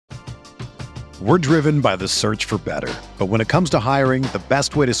We're driven by the search for better. But when it comes to hiring, the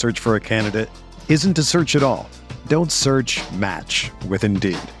best way to search for a candidate isn't to search at all. Don't search, match with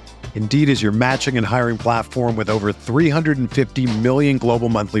Indeed. Indeed is your matching and hiring platform with over 350 million global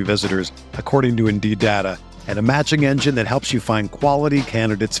monthly visitors, according to Indeed data, and a matching engine that helps you find quality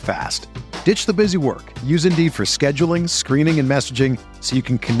candidates fast. Ditch the busy work. Use Indeed for scheduling, screening, and messaging so you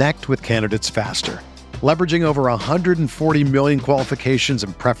can connect with candidates faster. Leveraging over 140 million qualifications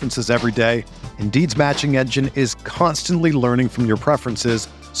and preferences every day, Indeed's matching engine is constantly learning from your preferences,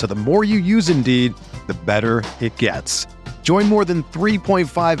 so the more you use Indeed, the better it gets. Join more than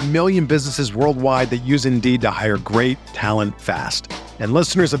 3.5 million businesses worldwide that use Indeed to hire great talent fast. And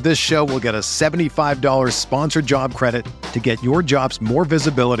listeners of this show will get a $75 sponsored job credit to get your jobs more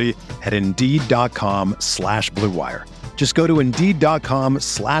visibility at Indeed.com/Blue Wire. Just go to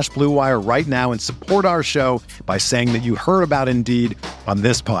Indeed.com/Blue Wire right now and support our show by saying that you heard about Indeed on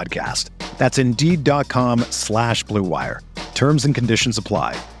this podcast. That's Indeed.com/Blue Wire. Terms and conditions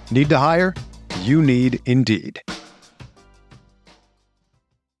apply. Need to hire? You need Indeed.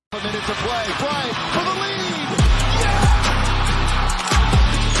 A minute to play for the lead.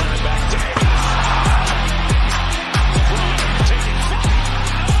 Turn it back, Davis. LeBron taking flight.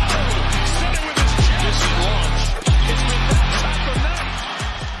 Set it with his chest. This is launch. It's been that type of night.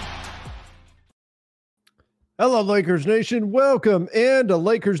 Hello, Lakers Nation. Welcome into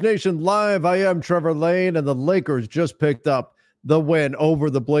Lakers Nation Live. I am Trevor Lane, and the Lakers just picked up the win over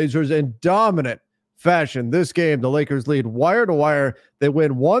the Blazers in dominant fashion. This game, the Lakers lead wire to wire. They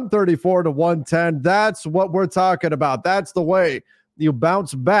win 134-110. That's what we're talking about. That's the way you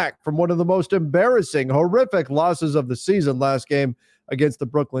bounce back from one of the most embarrassing, horrific losses of the season last game against the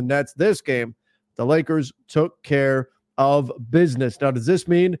Brooklyn Nets. This game, the Lakers took care of business. Now, does this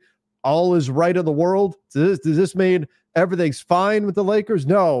mean all is right in the world? Does this mean everything's fine with the Lakers?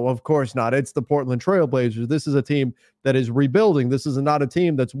 No, of course not. It's the Portland Trail Blazers. This is a team that is rebuilding. This is not a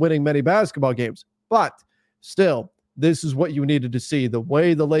team that's winning many basketball games. But still, this is what you needed to see, the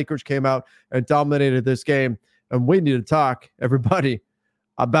way the Lakers came out and dominated this game. And we need to talk, everybody,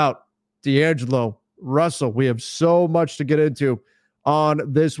 about D'Angelo Russell. We have so much to get into on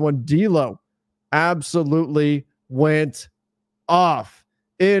this one. D'Lo absolutely went off.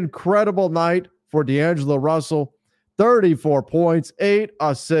 Incredible night for D'Angelo Russell. 34 points, 8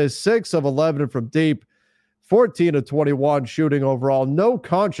 assists, 6 of 11 from deep, 14 of 21 shooting overall. No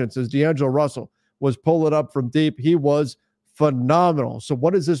conscience as D'Angelo Russell was pulling up from deep. He was phenomenal. So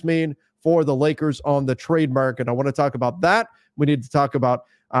what does this mean for the Lakers on the trade market? I want to talk about that. We need to talk about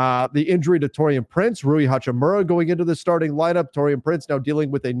the injury to Taurean Prince, Rui Hachimura going into the starting lineup. Taurean Prince now dealing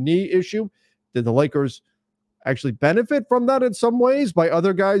with a knee issue. Did the Lakers actually benefit from that in some ways by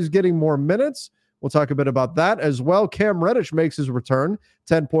other guys getting more minutes? We'll talk a bit about that as well. Cam Reddish makes his return.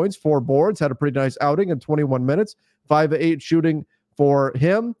 10 points, 4 boards, had a pretty nice outing in 21 minutes. 5 of 8 shooting for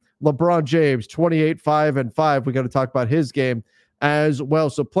him. LeBron James, 28, 5 and 5. We got to talk about his game as well.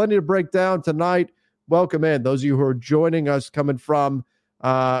 So plenty to break down tonight. Welcome in those of you who are joining us coming from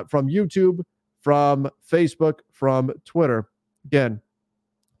YouTube, from Facebook, from Twitter. Again,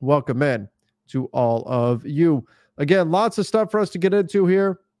 welcome in to all of you. Again, lots of stuff for us to get into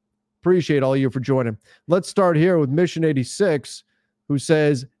here. Appreciate all of you for joining. Let's start here with Mission 86, who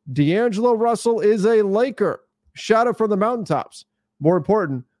says, D'Angelo Russell is a Laker. Shout out from the mountaintops. More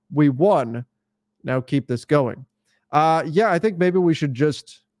important, we won. Now keep this going. I think maybe we should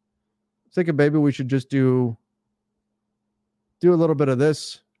just do a little bit of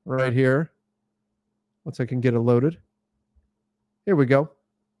this right here. Once I can get it loaded. Here we go.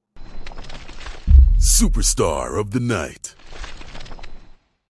 Superstar of the night.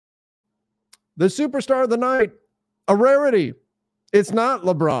 The superstar of the night, a rarity. It's not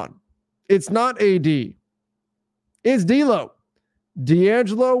LeBron. It's not AD. It's D'Lo.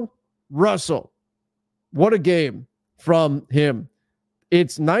 D'Angelo Russell. What a game from him.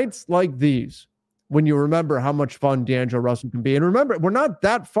 It's nights like these when you remember how much fun D'Angelo Russell can be. And remember, we're not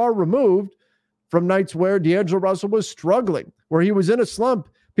that far removed from nights where D'Angelo Russell was struggling, where he was in a slump.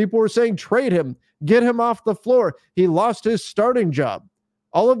 People were saying, trade him, get him off the floor. He lost his starting job.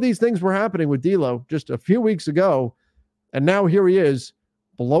 All of these things were happening with D'Lo just a few weeks ago, and now here he is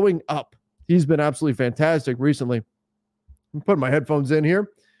blowing up. He's been absolutely fantastic recently. I'm putting my headphones in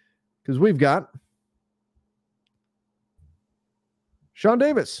here because we've got Sean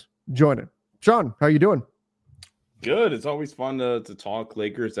Davis joining. Sean, how you doing? Good. It's always fun to talk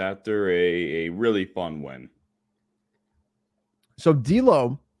Lakers after a really fun win. So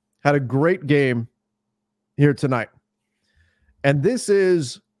D'Lo had a great game here tonight. And this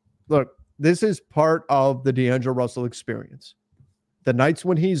is part of the D'Angelo Russell experience. The nights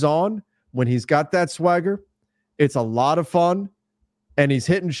when he's on, when he's got that swagger, it's a lot of fun, and he's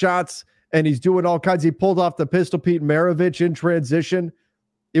hitting shots, and he's doing all kinds. He pulled off the Pistol Pete Maravich in transition.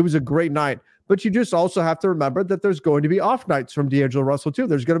 It was a great night. But you just also have to remember that there's going to be off nights from D'Angelo Russell too.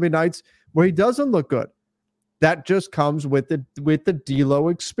 There's going to be nights where he doesn't look good. That just comes with the D'Lo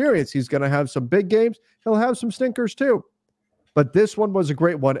experience. He's going to have some big games. He'll have some stinkers too. But this one was a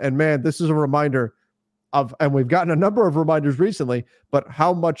great one. And man, this is a reminder of, and we've gotten a number of reminders recently, but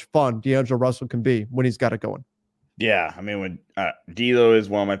how much fun D'Angelo Russell can be when he's got it going. Yeah, I mean, when D'Lo is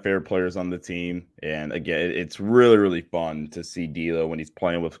one of my favorite players on the team, and again, it's really, really fun to see D'Lo when he's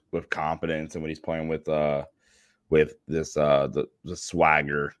playing with confidence and when he's playing with this the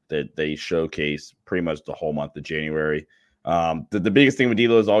swagger that they showcase pretty much the whole month of January. The biggest thing with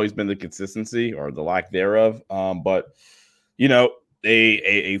D'Lo has always been the consistency or the lack thereof. But you know,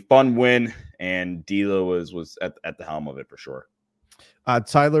 a fun win, and D'Lo was at the helm of it for sure.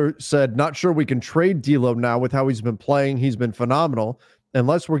 Tyler said, not sure we can trade D'Lo now with how he's been playing. He's been phenomenal.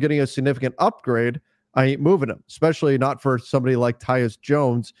 Unless we're getting a significant upgrade, I ain't moving him, especially not for somebody like Tyus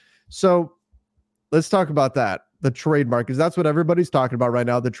Jones. So let's talk about that, the trade market, because that's what everybody's talking about right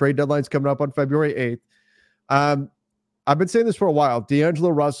now. The trade deadline's coming up on February 8th. I've been saying this for a while.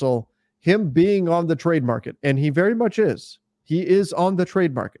 D'Angelo Russell, him being on the trade market, and he very much is. He is on the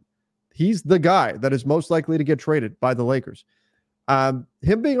trade market. He's the guy that is most likely to get traded by the Lakers.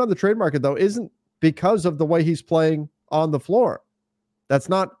 Him being on the trade market, though, isn't because of the way he's playing on the floor. That's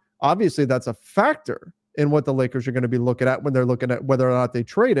not, obviously, that's a factor in what the Lakers are going to be looking at when they're looking at whether or not they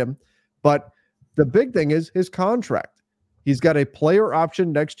trade him. But the big thing is his contract. He's got a player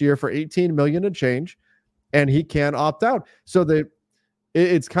option next year for $18 million and change, and he can opt out. So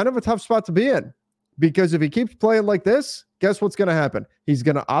it's kind of a tough spot to be in, because if he keeps playing like this, guess what's going to happen? He's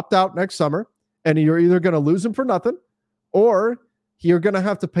going to opt out next summer, and you're either going to lose him for nothing, or you're going to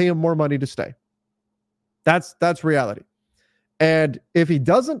have to pay him more money to stay. That's reality. And if he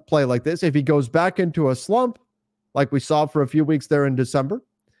doesn't play like this, if he goes back into a slump, like we saw for a few weeks there in December,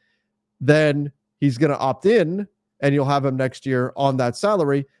 then he's going to opt in, and you'll have him next year on that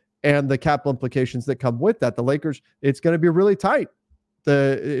salary and the capital implications that come with that. The Lakers, it's going to be really tight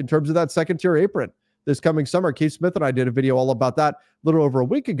in terms of that second tier apron this coming summer. Keith Smith and I did a video all about that a little over a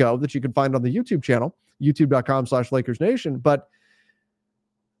week ago that you can find on the YouTube channel, youtube.com/LakersNation. But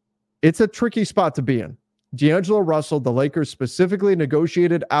it's a tricky spot to be in. D'Angelo Russell, the Lakers specifically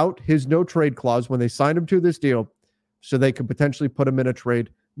negotiated out his no trade clause when they signed him to this deal so they could potentially put him in a trade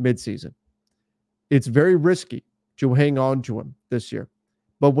midseason. It's very risky to hang on to him this year.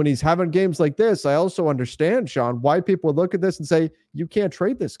 But when he's having games like this, I also understand, Sean, why people look at this and say, you can't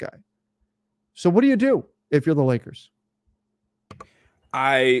trade this guy. So what do you do if you're the Lakers?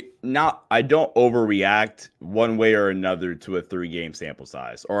 I don't overreact one way or another to a 3-game sample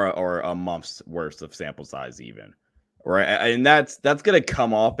size or a month's worth of sample size even. Right. And that's going to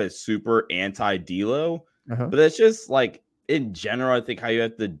come off as super anti-D'Lo, but that's just like in general, I think how you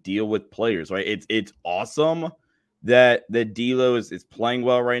have to deal with players, right? It's awesome that D'Lo is playing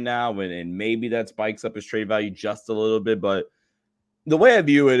well right now, and maybe that spikes up his trade value just a little bit. But the way I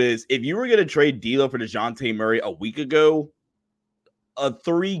view it is, if you were going to trade D'Lo for DeJounte Murray a week ago, a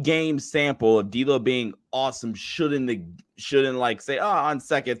 3-game sample of D'Lo being awesome shouldn't like say, on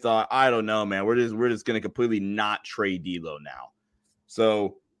second thought, I don't know, man, we're just going to completely not trade D'Lo now.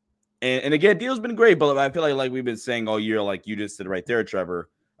 So, and again, D'Lo's been great, but I feel like we've been saying all year, like you just said right there, Trevor,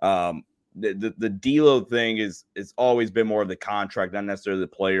 the D'Lo thing is always been more of the contract, not necessarily the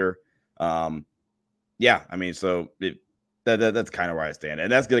player. Yeah, I mean, so that's kind of where I stand,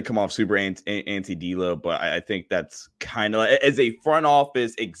 and that's going to come off super anti-D'Lo, but I think that's kind of, as a front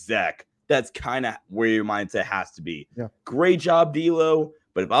office exec, that's kind of where your mindset has to be. Yeah. Great job, D'Lo,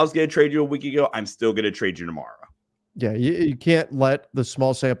 but if I was going to trade you a week ago, I'm still going to trade you tomorrow. Yeah, you can't let the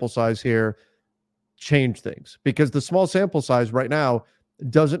small sample size here change things, because the small sample size right now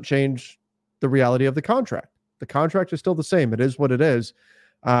doesn't change the reality of the contract. The contract is still the same. It is what it is.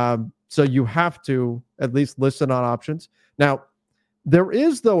 So you have to at least listen on options. Now, there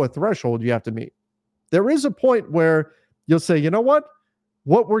is, though, a threshold you have to meet. There is a point where you'll say, you know what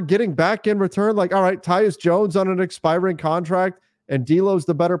we're getting back in return, like, all right, Tyus Jones on an expiring contract and D'Lo's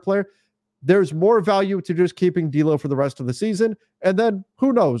the better player. There's more value to just keeping D'Lo for the rest of the season. And then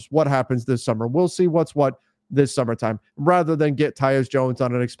who knows what happens this summer. We'll see what's what this summertime, rather than get Tyus Jones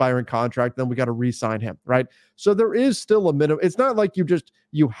on an expiring contract. Then we got to re-sign him, right? So there is still a minimum. It's not like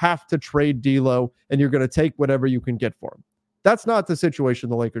you have to trade D'Lo and you're going to take whatever you can get for him. That's not the situation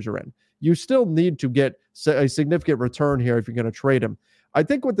the Lakers are in. You still need to get a significant return here if you're going to trade him. I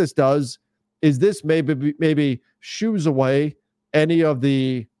think what this does is this maybe shoos away any of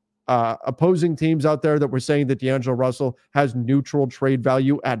the opposing teams out there that were saying that D'Angelo Russell has neutral trade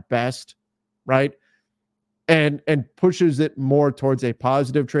value at best, right? And pushes it more towards a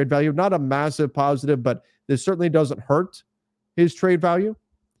positive trade value, not a massive positive, but this certainly doesn't hurt his trade value.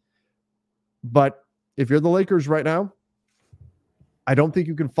 But if you're the Lakers right now, I don't think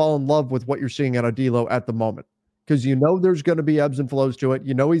you can fall in love with what you're seeing out of D'Lo at the moment, because you know there's going to be ebbs and flows to it.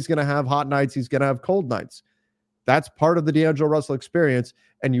 You know he's going to have hot nights. He's going to have cold nights. That's part of the D'Angelo Russell experience,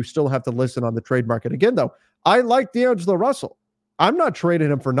 and you still have to listen on the trade market. Again, though, I like D'Angelo Russell. I'm not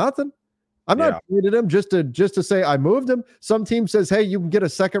trading him for nothing. I'm not trading him just to say I moved him. Some team says, hey, you can get a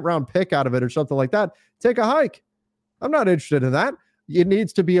second-round pick out of it or something like that. Take a hike. I'm not interested in that. It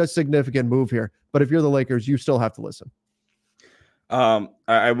needs to be a significant move here. But if you're the Lakers, you still have to listen.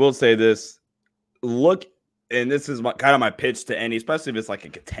 I will say this. Look, and this is kind of my pitch to any, especially if it's like a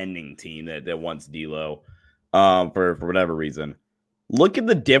contending team that wants D'Lo for whatever reason. Look at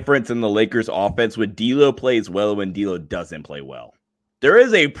the difference in the Lakers offense when D'Lo plays well and when D'Lo doesn't play well. There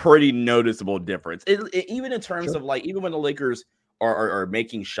is a pretty noticeable difference. Even in terms of like, even when the Lakers are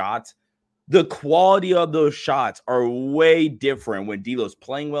making shots, the quality of those shots are way different when D'Lo's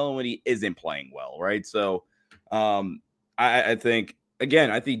playing well and when he isn't playing well, right? So I think, again,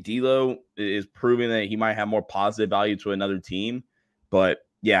 I think D'Lo is proving that he might have more positive value to another team. But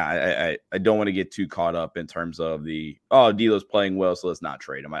yeah, I don't want to get too caught up in terms of D'Lo's playing well, so let's not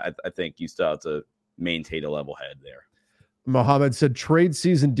trade him. I think you still have to maintain a level head there. Mohammed said trade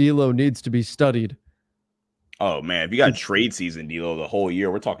season D'Lo needs to be studied. Oh man, if you got trade season D'Lo the whole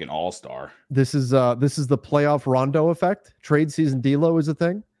year, we're talking all-star. This is the playoff Rondo effect. Trade season D'Lo is a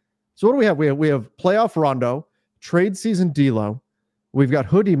thing. So what do we have? We have playoff Rondo, trade season D'Lo. We've got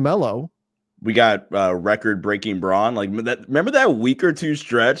Hoodie Melo. We got record-breaking Bron. Like that. Remember that week or two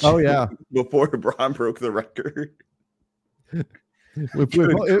stretch? Oh yeah, before Bron broke the record.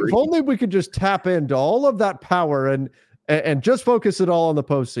 If only we could just tap into all of that power and just focus it all on the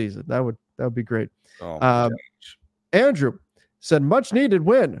postseason. That would be great. Oh, Andrew said, much needed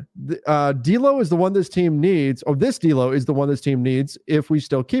win. D'Lo is the one this team needs, or this D'Lo is the one this team needs if we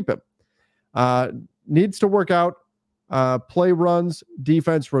still keep him. Needs to work out play runs,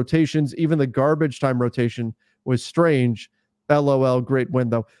 defense, rotations. Even the garbage time rotation was strange. LOL, great win,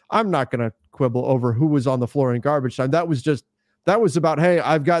 though. I'm not going to quibble over who was on the floor in garbage time. That was about, hey,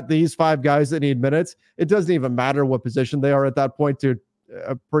 I've got these 5 guys that need minutes. It doesn't even matter what position they are at that point to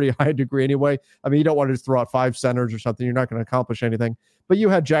a pretty high degree anyway. I mean, you don't want to just throw out 5 centers or something. You're not going to accomplish anything. But you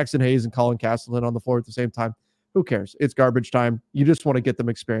had Jackson Hayes and Colin Castleton on the floor at the same time. Who cares? It's garbage time. You just want to get them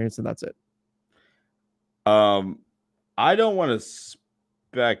experience, and that's it. I don't want to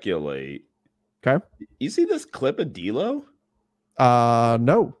speculate. Okay. You see this clip of D'Lo?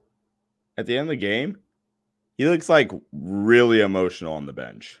 No. At the end of the game, he looks like really emotional on the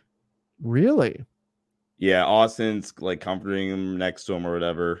bench. Really? Yeah, Austin's like comforting him next to him or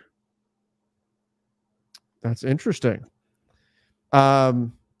whatever. That's interesting.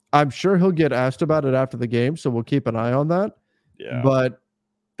 I'm sure he'll get asked about it after the game, so we'll keep an eye on that. Yeah. But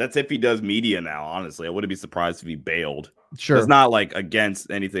that's if he does media now, honestly. I wouldn't be surprised if he bailed. Sure. It's not like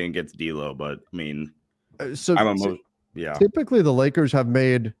anything against D'Lo, but I mean, typically the Lakers have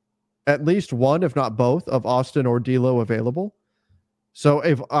made at least one, if not both, of Austin or D'Lo available. So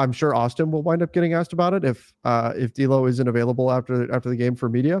if I'm sure Austin will wind up getting asked about it if D'Lo isn't available after the game for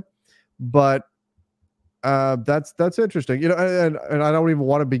media. But that's interesting. You know, and I don't even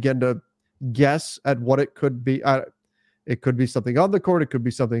want to begin to guess at what it could be. It could be something on the court. It could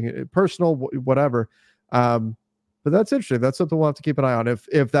be something personal, whatever. But that's interesting. That's something we'll have to keep an eye on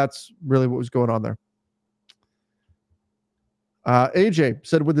if that's really what was going on there. AJ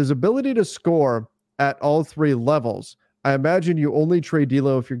said, with his ability to score at all 3 levels, I imagine you only trade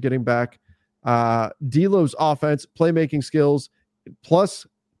D'Lo if you're getting back D'Lo's offense, playmaking skills, plus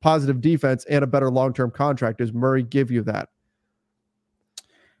positive defense and a better long-term contract. Does Murray give you that?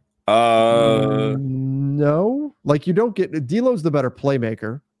 No. Like, you don't get... D'Lo's the better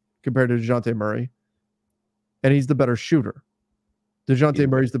playmaker compared to DeJounte Murray, and he's the better shooter. DeJounte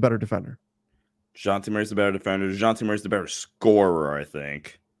Murray's the better defender. DeJounte Murray's the better defender. DeJounte Murray's the better scorer, I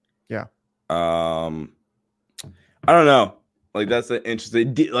think. Yeah. I don't know. Like, that's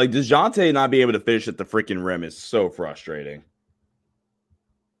interesting. Like, DeJounte not being able to finish at the freaking rim is so frustrating.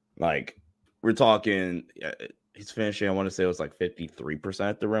 Like, we're talking, he's finishing, I want to say it was like 53%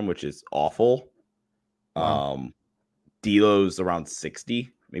 at the rim, which is awful. Wow. D'Lo's around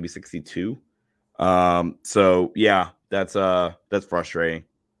 60, maybe 62. So yeah, that's frustrating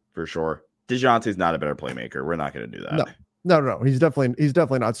for sure. DeJounte's not a better playmaker. We're not going to do that. No. He's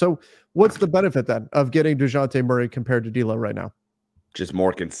definitely not. So what's the benefit then of getting DeJounte Murray compared to D'Lo right now? just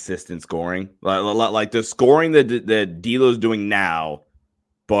more consistent scoring, like the scoring that D'Lo's doing now,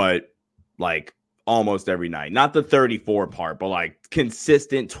 but like almost every night. Not the 34 part, but like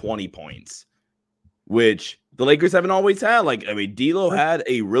consistent 20 points, which the Lakers haven't always had. Like, I mean, D'Lo had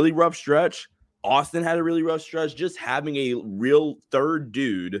a really rough stretch. Austin had a really rough stretch. Just having a real third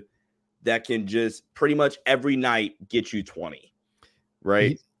dude that can just pretty much every night get you 20,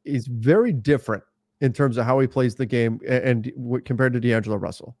 right? He's very different in terms of how he plays the game and compared to D'Angelo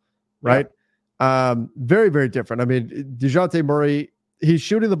Russell, right? Yeah. Very, very different. I mean, DeJounte Murray, he's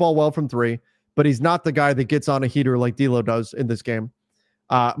shooting the ball well from three, but he's not the guy that gets on a heater like D'Lo does in this game.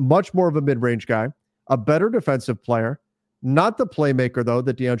 Much more of a mid-range guy, a better defensive player, not the playmaker, though,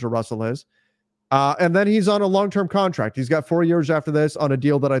 that D'Angelo Russell is. And then he's on a long-term contract. He's got 4 years after this on a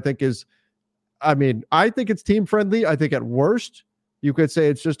deal that I think is, I mean, I think it's team-friendly. I think at worst, you could say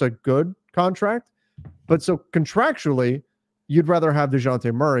it's just a good contract. But so contractually, you'd rather have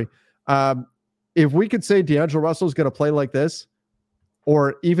DeJounte Murray. If we could say D'Angelo Russell is going to play like this,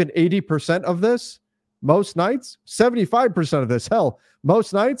 or even 80% of this, most nights, 75% of this, hell,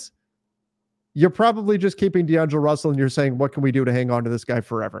 most nights, you're probably just keeping D'Angelo Russell and you're saying, what can we do to hang on to this guy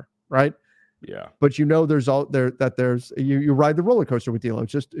forever, right? Yeah. But you know there's you ride the roller coaster with D'Lo.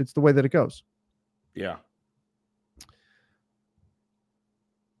 It's the way that it goes. Yeah.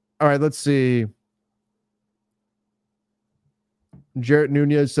 All right, let's see. Jarrett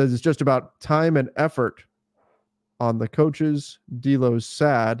Nunez says it's just about time and effort on the coaches. D'Lo's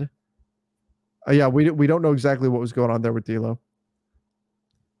sad. Yeah, we don't know exactly what was going on there with D'Lo.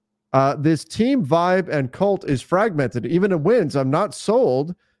 This team vibe and cult is fragmented. Even in wins, I'm not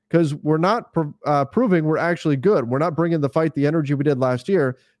sold because we're not proving we're actually good. We're not bringing the fight, the energy we did last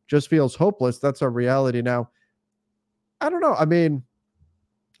year. Just feels hopeless. That's our reality now. I don't know. I mean,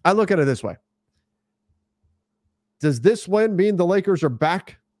 I look at it this way. Does this win mean the Lakers are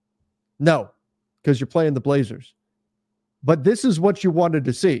back? No, because you're playing the Blazers. But this is what you wanted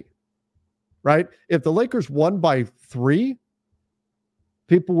to see, right? If the Lakers won by 3,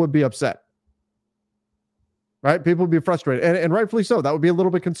 people would be upset, right? People would be frustrated, and rightfully so. That would be a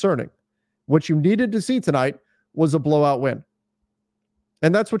little bit concerning. What you needed to see tonight was a blowout win.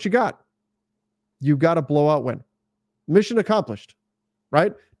 And that's what you got. You got a blowout win. Mission accomplished,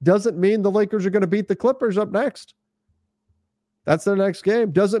 right? Doesn't mean the Lakers are going to beat the Clippers up next. That's their next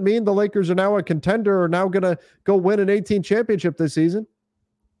game. Doesn't mean the Lakers are now a contender or now going to go win an 18 championship this season.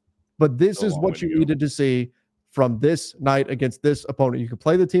 But this is what you needed to see from this night against this opponent. You can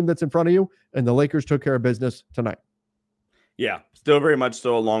play the team that's in front of you, and the Lakers took care of business tonight. Yeah, still very much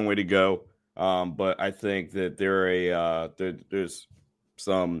so a long way to go. But I think that there's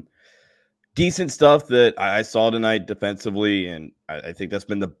some decent stuff that I saw tonight defensively, and I think that's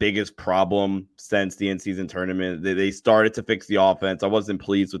been the biggest problem since the in-season tournament. They started to fix the offense. I wasn't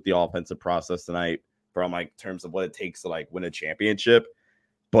pleased with the offensive process tonight from like terms of what it takes to like win a championship.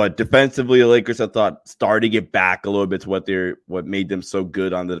 But defensively, the Lakers, I thought, started to get back a little bit to what made them so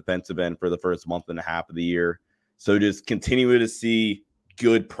good on the defensive end for the first month and a half of the year. So just continue to see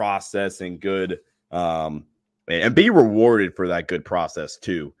good process and good and be rewarded for that good process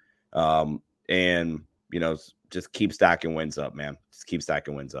too. And you know, just keep stacking wins up, man. Just keep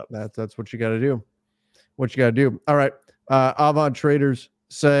stacking wins up. That's what you got to do. What you got to do. All right. Avant Traders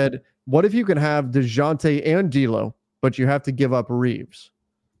said, what if you can have DeJounte and D'Lo, but you have to give up Reeves?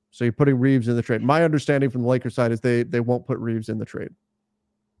 So you're putting Reeves in the trade. My understanding from the Lakers side is they won't put Reeves in the trade.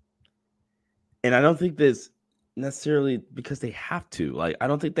 And I don't think this necessarily because they have to. Like, I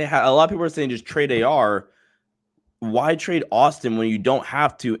don't think they have. A lot of people are saying just trade AR. Why trade Austin when you don't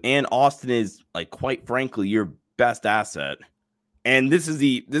have to? And Austin is, like, quite frankly, your best asset. And this is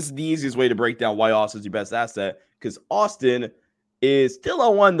the easiest way to break down why Austin's your best asset, because Austin is still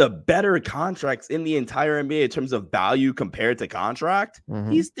on one of the better contracts in the entire NBA in terms of value compared to contract. Mm-hmm.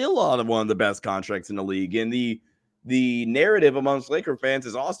 He's still on one of the best contracts in the league. And the narrative amongst Laker fans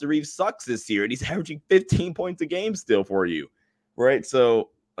is Austin Reeves sucks this year, and he's averaging 15 points a game still for you, right? So,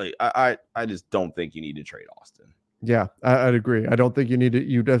 like, I just don't think you need to trade Austin. Yeah, I'd agree. I don't think you need to.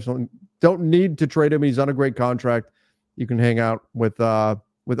 You definitely don't need to trade him. He's on a great contract. You can hang out with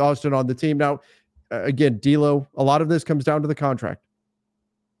Austin on the team. Now, again, D'Lo, a lot of this comes down to the contract.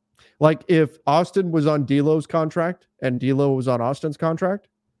 Like, if Austin was on D'Lo's contract and D'Lo was on Austin's contract,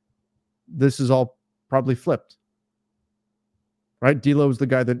 this is all probably flipped. Right? D'Lo is the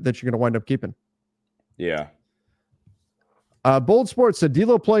guy that you're going to wind up keeping. Yeah. Bold Sports said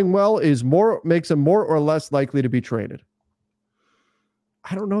D'Lo playing well makes him more or less likely to be traded.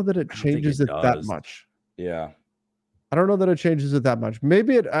 I don't know that it changes it that much. Yeah. I don't know that it changes it that much.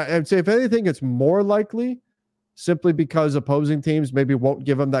 Maybe I'd say if anything, it's more likely simply because opposing teams maybe won't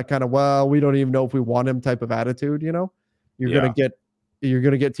give him that kind of, well, we don't even know if we want him type of attitude. You're going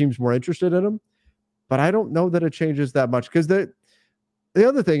to get teams more interested in him, but I don't know that it changes that much, because the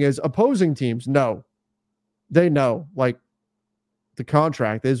other thing is opposing teams know, like, the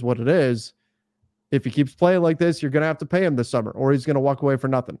contract is what it is. If he keeps playing like this, you're going to have to pay him this summer, or he's going to walk away for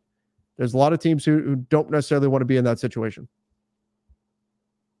nothing. There's a lot of teams who don't necessarily want to be in that situation.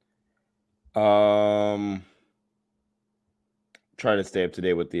 Trying to stay up to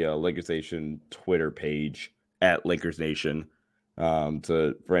date with the Lakers Nation Twitter page at Lakers Nation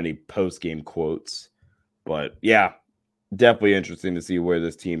for any post game quotes. But yeah, definitely interesting to see where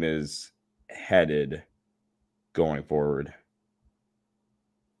this team is headed going forward.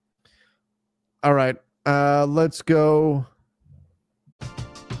 All right, let's go.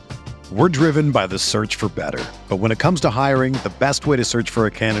 We're driven by the search for better. But when it comes to hiring, the best way to search for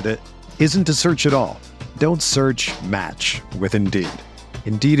a candidate isn't to search at all. Don't search, match with Indeed.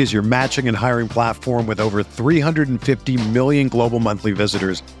 Indeed is your matching and hiring platform with over 350 million global monthly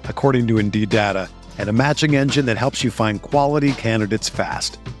visitors, according to Indeed data, and a matching engine that helps you find quality candidates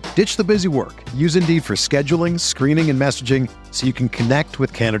fast. Ditch the busy work. Use Indeed for scheduling, screening, and messaging so you can connect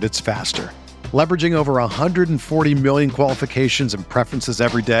with candidates faster. Leveraging over 140 million qualifications and preferences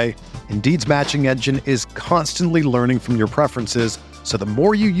every day, Indeed's matching engine is constantly learning from your preferences, so the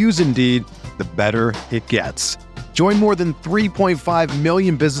more you use Indeed, the better it gets. Join more than 3.5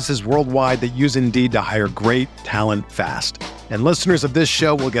 million businesses worldwide that use Indeed to hire great talent fast. And listeners of this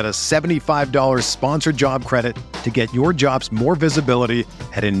show will get a $75 sponsored job credit to get your jobs more visibility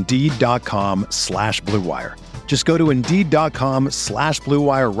at Indeed.com/Blue Wire. Just go to Indeed.com/Blue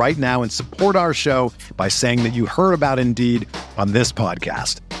Wire right now and support our show by saying that you heard about Indeed on this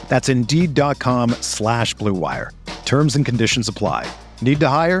podcast. That's Indeed.com/Blue Wire. Terms and conditions apply. Need to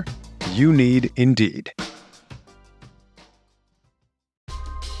hire? You need Indeed.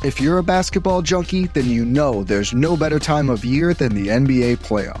 If you're a basketball junkie, then you know there's no better time of year than the NBA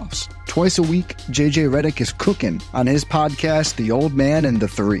playoffs. Twice a week, JJ Redick is cooking on his podcast, The Old Man and the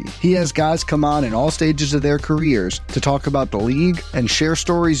Three. He has guys come on in all stages of their careers to talk about the league and share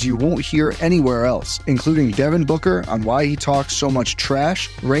stories you won't hear anywhere else, including Devin Booker on why he talks so much trash,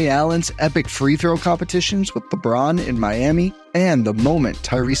 Ray Allen's epic free throw competitions with LeBron in Miami, and the moment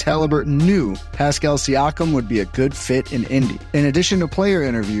Tyrese Halliburton knew Pascal Siakam would be a good fit in Indy. In addition to player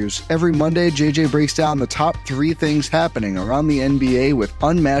interviews, every Monday JJ breaks down the top 3 things happening around the NBA with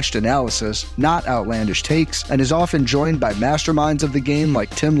unmatched analysis, not outlandish takes, and is often joined by masterminds of the game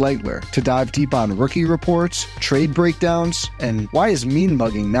like Tim Legler to dive deep on rookie reports, trade breakdowns, and why is mean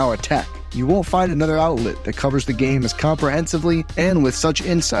mugging now a tech. You won't find another outlet that covers the game as comprehensively and with such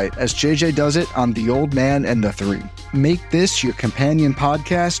insight as JJ does it on The Old Man and the Three. Make this your companion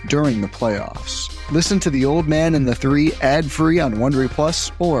podcast during the playoffs. Listen to The Old Man and the Three ad-free on Wondery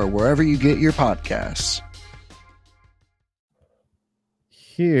Plus or wherever you get your podcasts.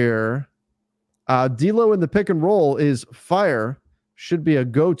 Here, D'Lo in the pick and roll is fire. Should be a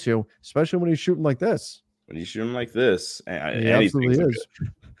go-to, especially when he's shooting like this. When he's shooting like this, He absolutely is.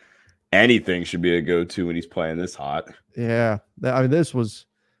 Anything should be a go-to when he's playing this hot. Yeah, I mean, this was,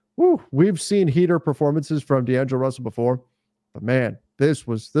 we've seen heater performances from D'Angelo Russell before, but man, this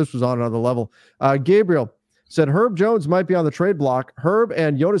was on another level. Gabriel said Herb Jones might be on the trade block. Herb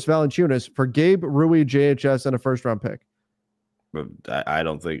and Jonas Valanciunas for Gabe, Rui, JHS, and a first-round pick. But I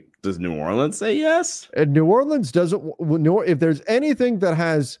don't think, does New Orleans say yes? And New Orleans doesn't. If there's anything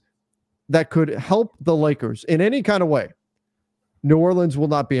that could help the Lakers in any kind of way, New Orleans will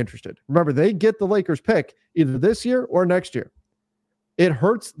not be interested. Remember, they get the Lakers pick either this year or next year. It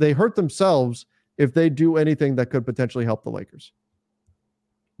hurts. They hurt themselves if they do anything that could potentially help the Lakers.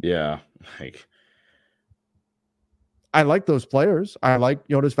 Yeah. I like those players. I like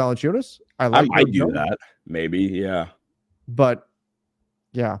Jonas Valanciunas. I might do that. Maybe. Yeah. But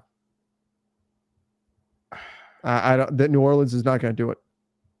yeah, I don't. That New Orleans is not going to do it.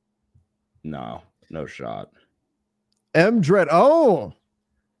 No shot. M Dread. Oh,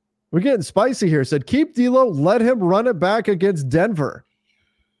 we're getting spicy here. Said keep D'Lo, let him run it back against Denver,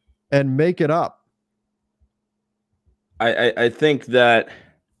 and make it up. I think that.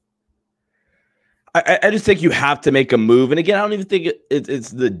 I just think you have to make a move, and again, I don't even think it's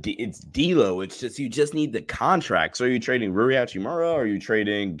D'Lo. It's just you just need the contract. So are you trading Rui Hachimura? Are you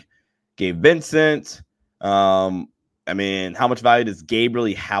trading Gabe Vincent? I mean, how much value does Gabe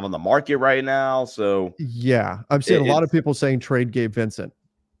really have on the market right now? So yeah, I'm seeing a lot of people saying trade Gabe Vincent.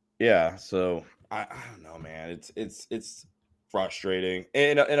 Yeah, so I don't know, man. It's frustrating.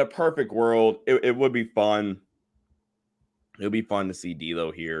 In a perfect world, it would be fun. It would be fun to see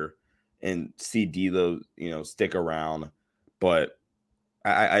D'Lo here and see D'Lo, stick around. But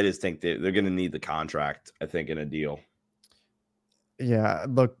I just think that they're going to need the contract, I think, in a deal. Yeah,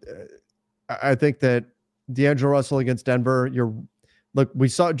 look, I think that D'Angelo Russell against Denver, we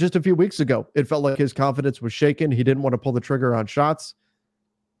saw just a few weeks ago, it felt like his confidence was shaken. He didn't want to pull the trigger on shots.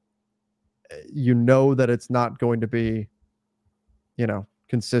 You know that it's not going to be,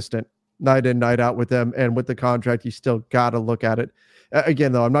 consistent night in, night out with them. And with the contract, you still got to look at it.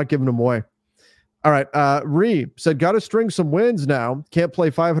 Again, though, I'm not giving them away. All right. Ree said, got to string some wins now. Can't play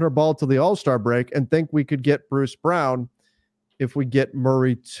 500 ball till the All-Star break and think we could get Bruce Brown if we get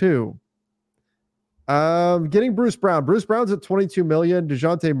Murray too. Getting Bruce Brown. Bruce Brown's at $22 million.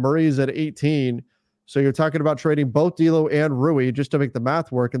 DeJounte Murray is at 18. So you're talking about trading both D'Lo and Rui just to make the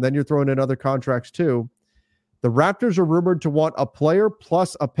math work. And then you're throwing in other contracts too. The Raptors are rumored to want a player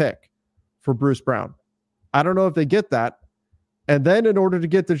plus a pick for Bruce Brown. I don't know if they get that. And then in order to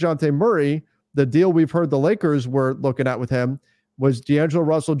get DeJounte Murray, the deal we've heard the Lakers were looking at with him was D'Angelo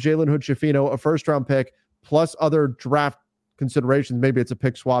Russell, Jalen Hood-Schifino, a first-round pick, plus other draft considerations. Maybe it's a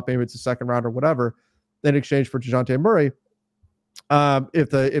pick swap, maybe it's a second round or whatever, in exchange for DeJounte Murray. If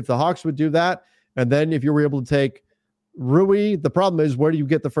the Hawks would do that, and then if you were able to take Rui, the problem is, where do you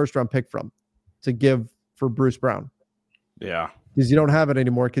get the first-round pick from to give for Bruce Brown? Yeah. Because you don't have it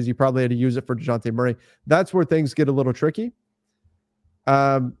anymore because you probably had to use it for DeJounte Murray. That's where things get a little tricky.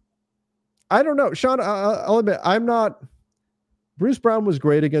 I don't know. Sean, I'll admit, I'm not... Bruce Brown was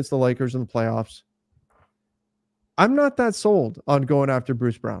great against the Lakers in the playoffs. I'm not that sold on going after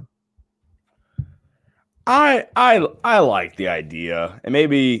Bruce Brown. I like the idea. And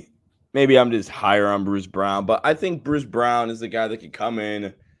maybe I'm just higher on Bruce Brown, but I think Bruce Brown is the guy that could come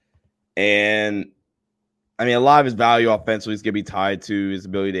in and, I mean, a lot of his value offensively is going to be tied to his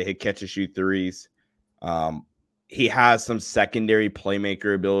ability to hit, catch, and shoot threes. He has some secondary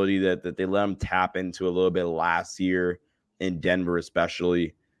playmaker ability that they let him tap into a little bit last year in Denver,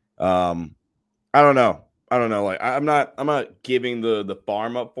 especially. I don't know. Like, I'm not giving the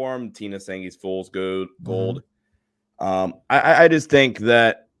farm up for him. Tina's saying he's fool's gold. I just think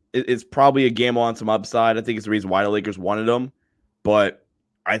that it's probably a gamble on some upside. I think it's the reason why the Lakers wanted him. But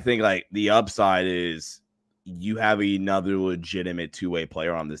I think, like, the upside is you have another legitimate two-way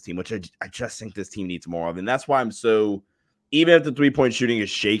player on this team, which I just think this team needs more of. And that's why I'm so, even if the three-point shooting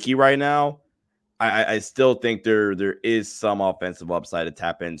is shaky right now, I still think there is some offensive upside to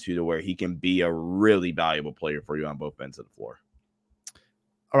tap into to where he can be a really valuable player for you on both ends of the floor.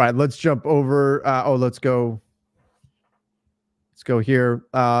 All right, let's jump over. Let's go here.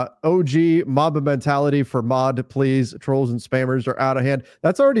 OG Mamba mentality for mod, please. Trolls and spammers are out of hand.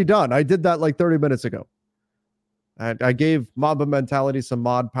 That's already done. I did that like 30 minutes ago. I gave Mamba mentality some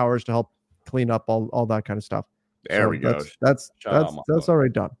mod powers to help clean up all that kind of stuff. There we go. That's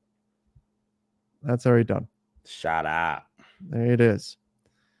already done. That's already done. Shut up. There it is.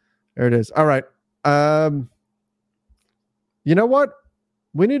 All right. You know what?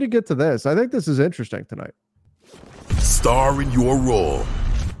 We need to get to this. I think this is interesting tonight. Star in your role.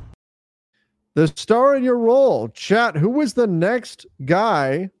 The star in your role. Chat, who was the next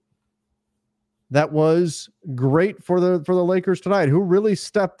guy that was great for the Lakers tonight? Who really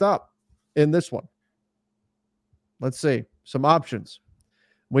stepped up in this one? Let's see. Some options.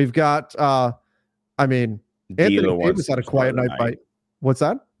 We've got Anthony Davis had a quiet night by. What's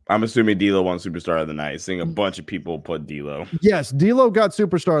that? I'm assuming D'Lo won Superstar of the Night. Seeing a bunch of people put D'Lo. Yes, D'Lo got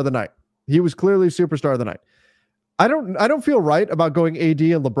Superstar of the Night. He was clearly Superstar of the Night. I don't feel right about going AD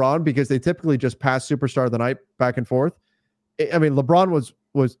and LeBron because they typically just pass Superstar of the Night back and forth. I mean, LeBron was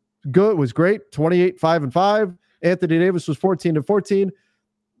good, was great, 28, 5-5. Anthony Davis was 14-14.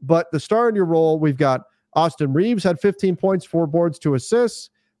 But the star in your role, we've got Austin Reeves had 15 points, 4 boards, 2 assists.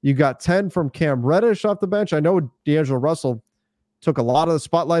 You got 10 from Cam Reddish off the bench. I know D'Angelo Russell took a lot of the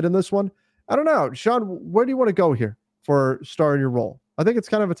spotlight in this one. I don't know. Sean, where do you want to go here for star in your role? I think it's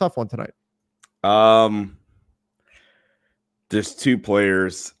kind of a tough one tonight. There's 2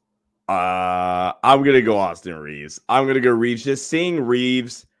 players. I'm going to go Austin Reeves. I'm going to go Reeves. Just seeing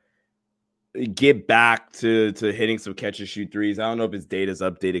Reeves get back to hitting some catch-and-shoot threes. I don't know if his data's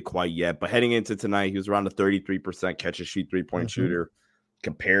updated quite yet, but heading into tonight, he was around a 33% catch-and-shoot three-point shooter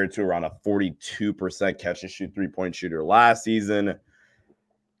compared to around a 42% catch-and-shoot three-point shooter last season.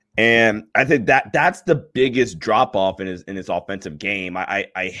 And I think that's the biggest drop-off in his offensive game. I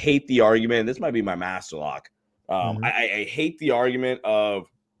hate the argument, and this might be my master lock. I hate the argument of,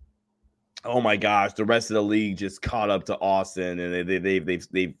 oh my gosh, the rest of the league just caught up to Austin and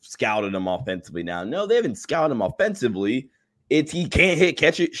they've scouted him offensively now. No, they haven't scouted him offensively. It's he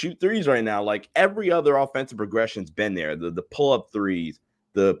can't shoot threes right now. Like every other offensive progression's been there. The pull-up threes,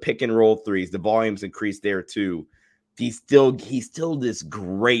 the pick and roll threes, the volumes increased there too. He's still this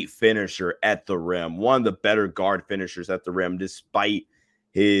great finisher at the rim, one of the better guard finishers at the rim, despite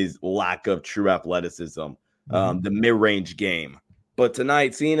his lack of true athleticism, the mid-range game. But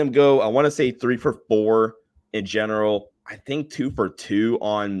tonight, seeing him go, I want to say 3 for 4 in general. I think 2 for 2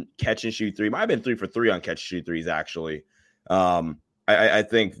 on catch and shoot three. Might have been 3 for 3 on catch and shoot threes, actually. I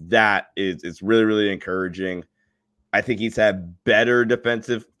think that is really, really encouraging. I think he's had better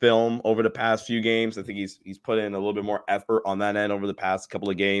defensive film over the past few games. I think he's put in a little bit more effort on that end over the past couple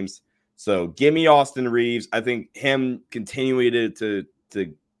of games. So give me Austin Reaves. I think him continuing to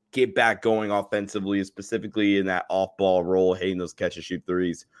get back going offensively, specifically in that off-ball role, hitting those catch-and-shoot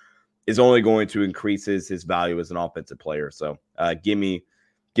threes, is only going to increase his value as an offensive player. So give me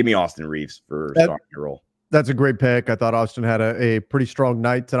Austin Reaves for starting your role. That's a great pick. I thought Austin had a pretty strong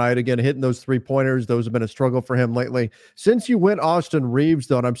night tonight. Again, hitting those 3-pointers. Those have been a struggle for him lately. Since you went Austin Reaves,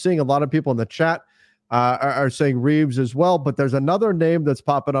 though, and I'm seeing a lot of people in the chat are saying Reaves as well, but there's another name that's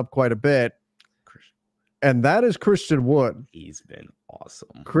popping up quite a bit, and that is Christian Wood. He's been awesome.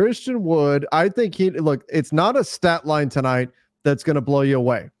 Christian Wood, I think it's not a stat line tonight that's going to blow you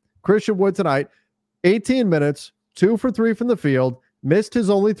away. Christian Wood tonight, 18 minutes, 2 for 3 from the field, missed his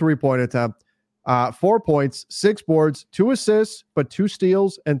only 3-point attempt. 4 points, 6 boards, 2 assists, but 2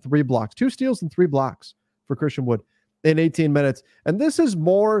 steals and 3 blocks. 2 steals and 3 blocks for Christian Wood in 18 minutes. And this is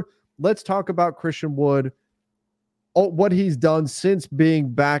more, let's talk about Christian Wood, what he's done since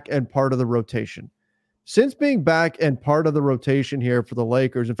being back and part of the rotation. Since being back and part of the rotation here for the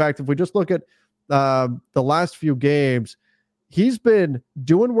Lakers. In fact, if we just look at the last few games, he's been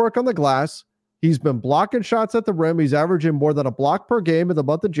doing work on the glass. He's been blocking shots at the rim. He's averaging more than a block per game in the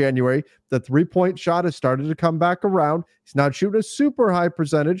month of January. The 3-point shot has started to come back around. He's not shooting a super high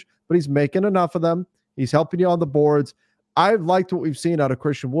percentage, but he's making enough of them. He's helping you on the boards. I've liked what we've seen out of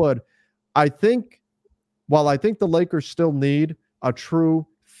Christian Wood. I think the Lakers still need a true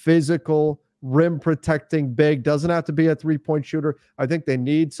physical rim protecting big, doesn't have to be a 3-point shooter. I think they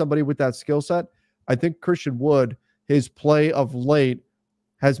need somebody with that skill set. I think Christian Wood, his play of late,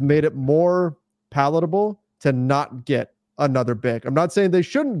 has made it more palatable to not get another big. I'm not saying they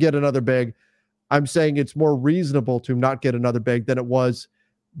shouldn't get another big. I'm saying it's more reasonable to not get another big than it was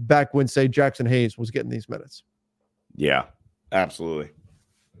back when, say, Jackson Hayes was getting these minutes. Yeah, absolutely.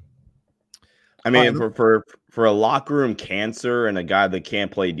 I mean, for a locker room cancer and a guy that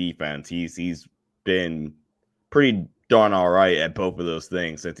can't play defense, he's been pretty darn all right at both of those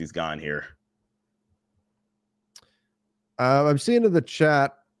things since he's gone here. I'm seeing in the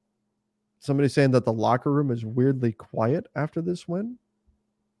chat somebody saying that the locker room is weirdly quiet after this win.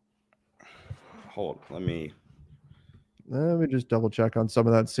 Hold, let me just double check on some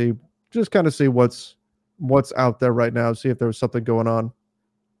of that. See what's out there right now. See if there was something going on.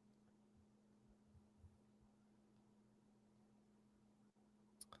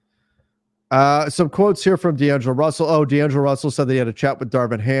 Some quotes here from D'Angelo Russell. D'Angelo Russell said that he had a chat with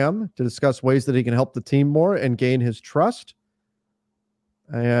Darvin Ham to discuss ways that he can help the team more and gain his trust.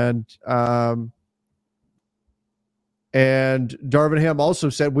 And Darvin Ham also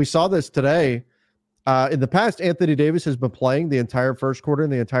said, we saw this today. In the past, Anthony Davis has been playing the entire first quarter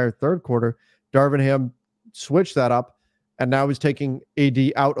and the entire third quarter. Darvin Ham switched that up, and now he's taking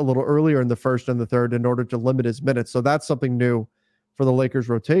AD out a little earlier in the first and the third in order to limit his minutes. So that's something new for the Lakers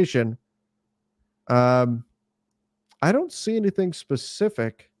rotation. I don't see anything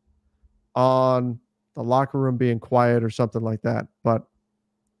specific on the locker room being quiet or something like that, but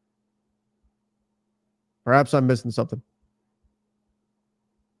perhaps I'm missing something.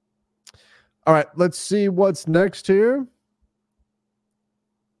 All right, let's see what's next here.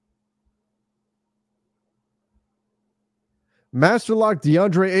 Masterlock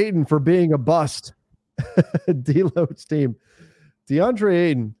DeAndre Ayton for being a bust. D-Load's team. DeAndre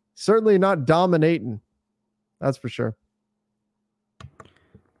Ayton, certainly not dominating. That's for sure.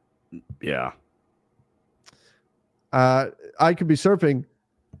 Yeah. I could be surfing.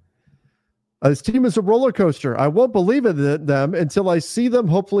 This team is a roller coaster. I won't believe in them until I see them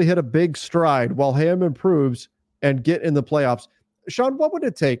hopefully hit a big stride while Ham improves and get in the playoffs. Sean, what would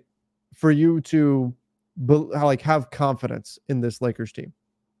it take for you to have confidence in this Lakers team?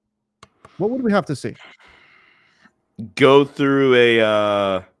 What would we have to see? Go through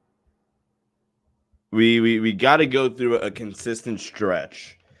we got to go through a consistent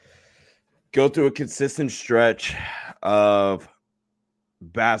stretch. Go through a consistent stretch of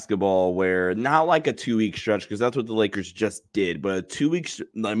basketball where not like a 2-week stretch, because that's what the Lakers just did, but a 2 weeks,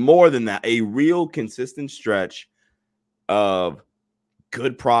 more than that, a real consistent stretch of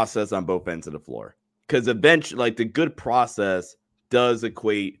good process on both ends of the floor. Because eventually, the good process does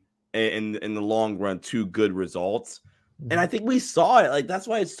equate in the long run to good results. And I think we saw it. Like, that's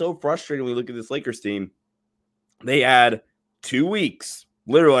why it's so frustrating when we look at this Lakers team. They had 2 weeks,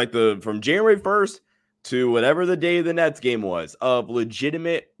 literally like from January 1st to whatever the day of the Nets game was, of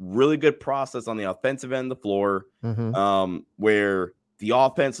legitimate, really good process on the offensive end of the floor, where the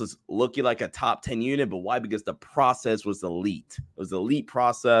offense was looking like a top 10 unit. But why? Because the process was elite. It was the elite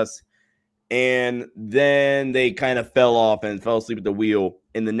process. And then they kind of fell off and fell asleep at the wheel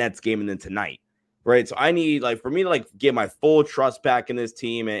in the Nets game and then tonight. Right. So I need, like, for me to like get my full trust back in this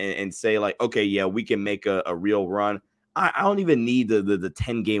team and say, like, okay, yeah, we can make a real run. I don't even need the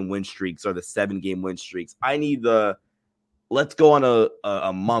 10-game win streaks or the 7-game win streaks. I need let's go on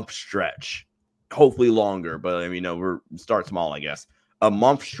a month stretch, hopefully longer, but I mean, we're start small, I guess. A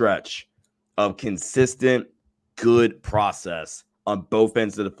month stretch of consistent, good process on both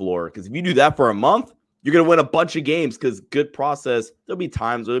ends of the floor. Because if you do that for a month, you're going to win a bunch of games because good process. There'll be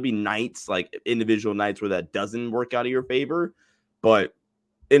times, there'll be nights, like individual nights where that doesn't work out of your favor. But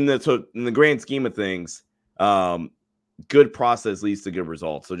in the grand scheme of things, good process leads to good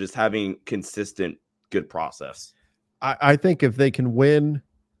results. So just having consistent good process. I think if they can win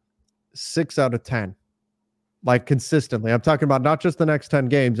 6 out of 10, like consistently, I'm talking about not just the next 10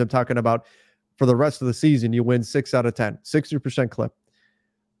 games. I'm talking about for the rest of the season, you win 6 out of 10, 60% clip.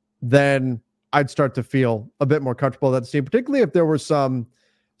 Then I'd start to feel a bit more comfortable with that team, particularly if there were some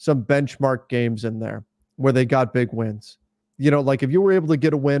benchmark games in there where they got big wins. You know, like if you were able to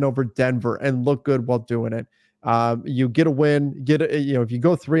get a win over Denver and look good while doing it, you get a win, if you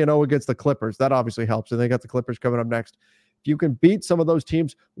go 3-0 against the Clippers, that obviously helps. And they got the Clippers coming up next. If you can beat some of those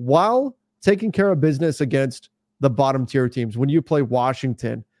teams while taking care of business against the bottom tier teams, when you play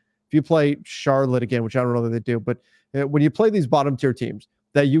Washington, if you play Charlotte again, which I don't know that they do, but when you play these bottom tier teams,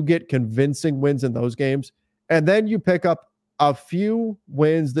 that you get convincing wins in those games, and then you pick up a few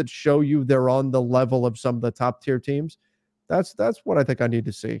wins that show you they're on the level of some of the top tier teams. That's what I think I need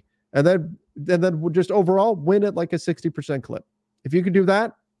to see. And then we'll just overall win at like a 60% clip. If you could do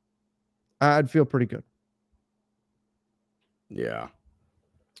that, I'd feel pretty good. Yeah.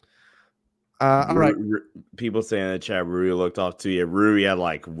 All right. People saying in the chat, Rui looked off to you. Rui had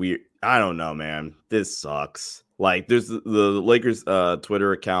like weird. I don't know, man. This sucks. Like, there's the Lakers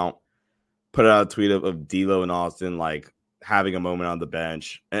Twitter account put out a tweet of D'Lo and Austin like having a moment on the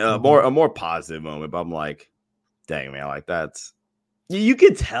bench, and a more positive moment. But I'm like, dang, man, like that's. You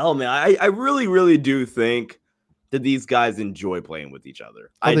can tell, man. I really, really do think that these guys enjoy playing with each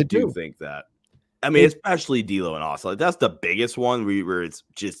other. I do think that. I mean, especially D'Lo and Austin. Like, that's the biggest one where it's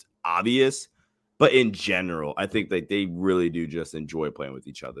just obvious. But in general, I think that they really do just enjoy playing with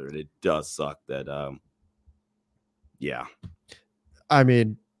each other. And it does suck that, yeah. I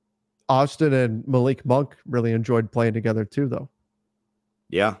mean, Austin and Malik Monk really enjoyed playing together too, though.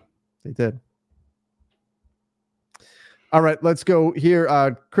 Yeah. They did. All right, let's go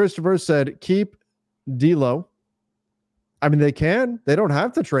here. Christopher said, keep D'Lo. I mean, they can. They don't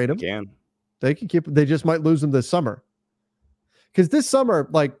have to trade him. They can keep. They just might lose him this summer. Because this summer,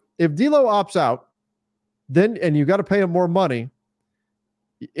 like, if D'Lo opts out, then and you got to pay him more money.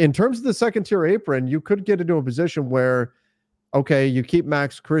 In terms of the second tier apron, you could get into a position where, okay, you keep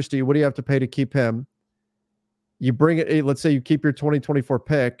Max Christie. What do you have to pay to keep him? You bring it. Let's say you keep your 2024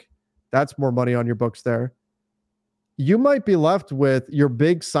 pick. That's more money on your books there. You might be left with your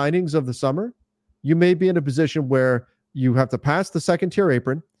big signings of the summer. You may be in a position where you have to pass the second tier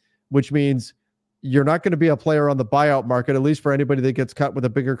apron, which means you're not going to be a player on the buyout market, at least for anybody that gets cut with a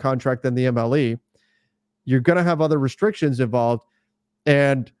bigger contract than the MLE. You're going to have other restrictions involved.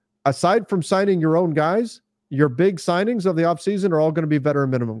 And aside from signing your own guys, your big signings of the offseason are all going to be veteran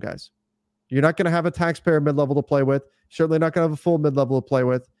minimum guys. You're not going to have a taxpayer mid-level to play with. Certainly not going to have a full mid-level to play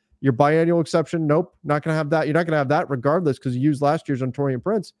with. Your biannual exception, nope, not going to have that. You're not going to have that regardless because you used last year's on Taurean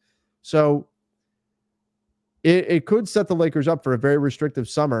Prince. So it could set the Lakers up for a very restrictive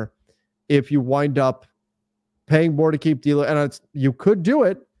summer if you wind up paying more to keep D'Lo. And you could do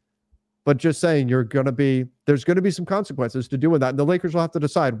it, but just saying there's going to be some consequences to doing that. And the Lakers will have to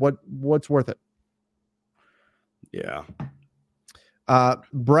decide what's worth it. Yeah.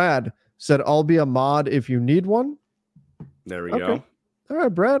 Brad said, I'll be a mod if you need one. There we go. All right,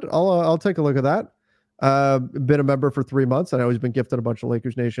 Brad, I'll take a look at that. Been a member for 3 months. I know he's been gifted a bunch of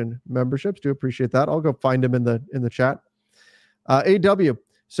Lakers Nation memberships. Do appreciate that. I'll go find him in the chat. AW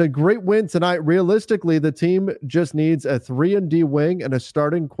said, great win tonight. Realistically, the team just needs a 3-and-D wing and a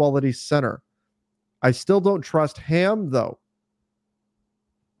starting quality center. I still don't trust Ham, though.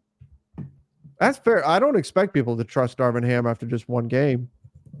 That's fair. I don't expect people to trust Darvin Ham after just one game.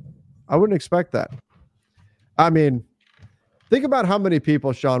 I wouldn't expect that. I mean, Think about how many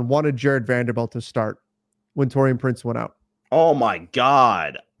people, Sean, wanted Jared Vanderbilt to start when Taurean Prince went out. Oh my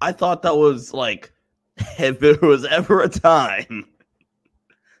God. I thought that was like, if there was ever a time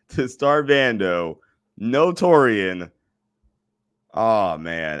to start Vando, no Taurean. Oh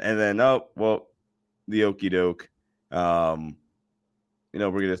man. And then, the okie doke. We're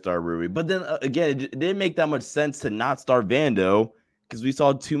going to start Rui. But then again, it didn't make that much sense to not start Vando because we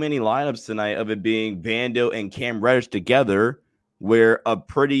saw too many lineups tonight of it being Vando and Cam Reddish together, where a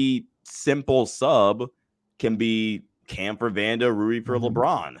pretty simple sub can be Cam for Vando, Rui for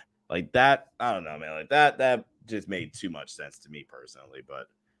LeBron. Like that, I don't know, man. Like that just made too much sense to me personally. But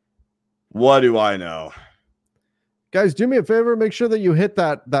what do I know? Guys, do me a favor. Make sure that you hit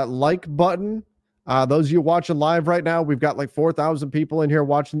that like button. Those of you watching live right now, we've got like 4,000 people in here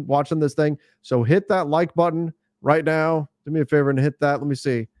watching this thing. So hit that like button right now. Do me a favor and hit that. Let me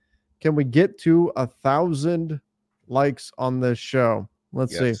see. Can we get to 1,000 likes on this show?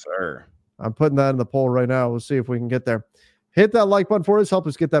 Let's see. Sir. I'm putting that in the poll right now. We'll see if we can get there. Hit that like button for us. Help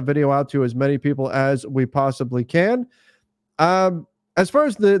us get that video out to as many people as we possibly can. As far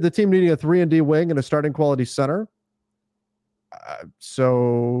as the team needing a 3-and-D wing and a starting quality center,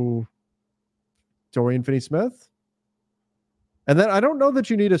 so Dorian Finney-Smith. And then I don't know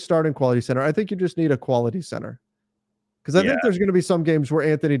that you need a starting quality center. I think you just need a quality center. Because I think there's going to be some games where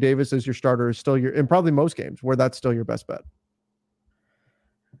Anthony Davis as your starter is still and probably most games where that's still your best bet.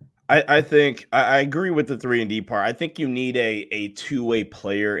 I think I agree with the 3-and-D part. I think you need a two-way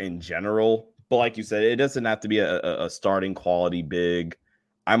player in general. But like you said, it doesn't have to be a starting quality big.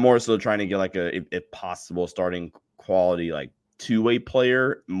 I'm more so trying to get like if possible, starting quality like two-way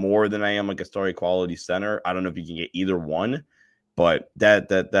player more than I am like a starting quality center. I don't know if you can get either one, but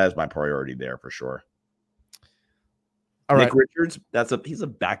that is my priority there for sure. All Nick right. Richards, he's a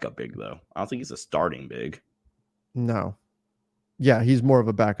backup big though. I don't think he's a starting big. No. Yeah, he's more of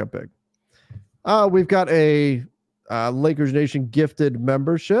a backup big. We've got a Lakers Nation gifted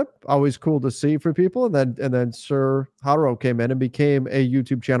membership. Always cool to see for people. And then Sir Haro came in and became a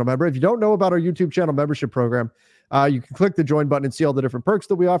YouTube channel member. If you don't know about our YouTube channel membership program, you can click the join button and see all the different perks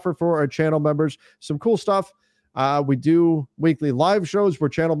that we offer for our channel members. Some cool stuff. We do weekly live shows where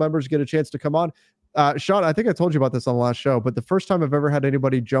channel members get a chance to come on. Sean, I think I told you about this on the last show, but the first time I've ever had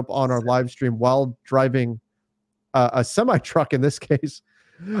anybody jump on our live stream while driving a semi-truck in this case.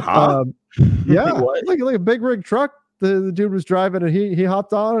 Huh? Yeah, like a big rig truck. The dude was driving and he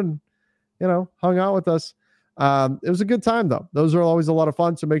hopped on and, hung out with us. It was a good time though. Those are always a lot of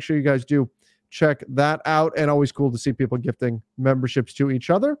fun. So make sure you guys do check that out, and always cool to see people gifting memberships to each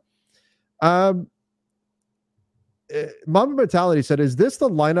other. Mamba Mentality said, is this the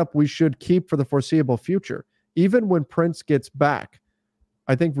lineup we should keep for the foreseeable future? Even when Prince gets back,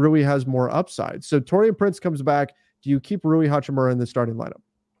 I think Rui has more upside. So Taurean Prince comes back. Do you keep Rui Hachimura in the starting lineup?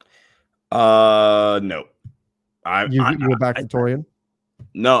 No. You go back to Taurean?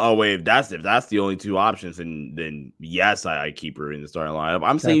 No, oh wait, if that's the only two options, then yes, I keep Rui in the starting lineup.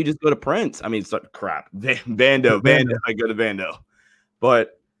 I'm saying you just go to Prince. I mean, Vando. I go to Vando.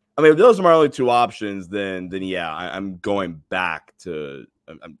 But I mean, if those are my only two options, then yeah, I'm going back to.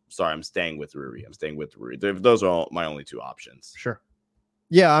 I'm sorry, I'm staying with Rui. If those are all my only two options. Sure.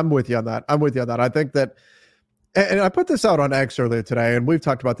 Yeah, I'm with you on that. I think that, and I put this out on X earlier today, and we've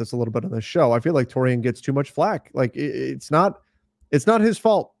talked about this a little bit on the show. I feel like Taurean gets too much flack. Like it's not his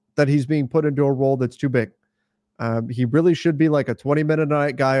fault that he's being put into a role that's too big. He really should be like a 20-minute a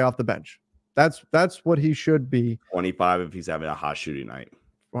night guy off the bench. That's what he should be. 25 if he's having a hot shooting night.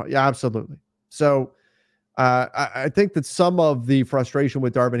 Well, yeah, absolutely. So I think that some of the frustration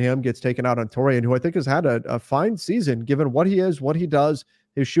with Darvin Ham gets taken out on Taurean, who I think has had a fine season given what he is, what he does.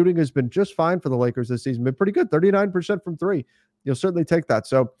 His shooting has been just fine for the Lakers this season. Been pretty good, 39% from three. You'll certainly take that.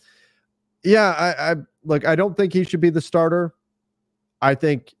 So, yeah, I don't think he should be the starter. I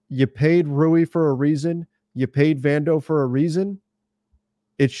think you paid Rui for a reason. You paid Vando for a reason.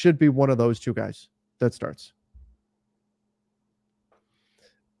 It should be one of those two guys that starts.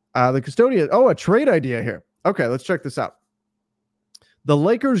 The custodian. Oh, a trade idea here. Okay, let's check this out. The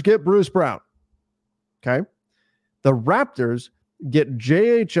Lakers get Bruce Brown. Okay. The Raptors get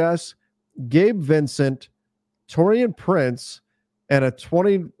JHS, Gabe Vincent, Taurean Prince, and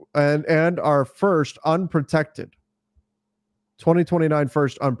and our first unprotected. 2029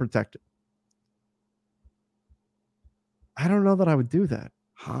 first unprotected. I don't know that I would do that.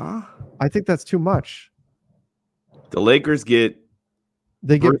 Huh? I think that's too much. The Lakers get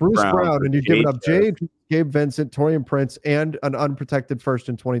Bruce Brown and you're giving up JHS. Gabe Vincent, Taurean Prince, and an unprotected first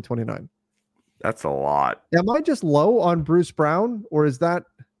in 2029. That's a lot. Am I just low on Bruce Brown, or is that?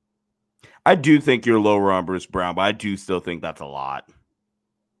 I do think you're lower on Bruce Brown, but I do still think that's a lot.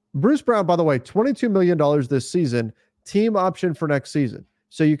 Bruce Brown, by the way, $22 million this season, team option for next season.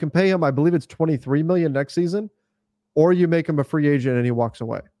 So you can pay him, I believe it's $23 million next season, or you make him a free agent and he walks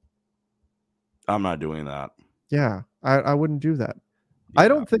away. I'm not doing that. Yeah, I wouldn't do that. Yeah. I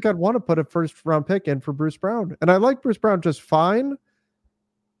don't think I'd want to put a first round pick in for Bruce Brown. And I like Bruce Brown just fine,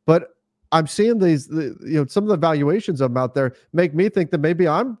 but I'm seeing these, some of the valuations of him out there make me think that maybe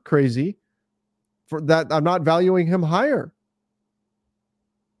I'm crazy for that. I'm not valuing him higher.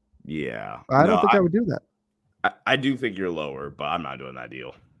 Yeah. I don't think I would do that. I do think you're lower, but I'm not doing that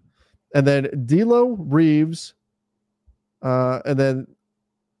deal. And then D'Lo, Reeves, and then,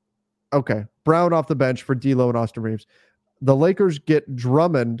 okay, Brown off the bench for D'Lo and Austin Reeves. The Lakers get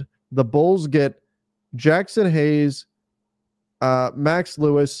Drummond. The Bulls get Jackson Hayes, Max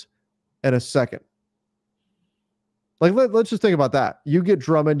Lewis, and a second. Like, let's just think about that. You get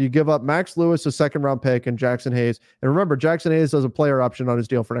Drummond, you give up Max Lewis, a second round pick, and Jackson Hayes. And remember, Jackson Hayes has a player option on his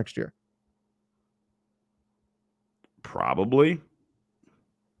deal for next year. Probably.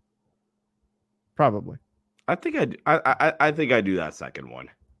 I think I do that second one.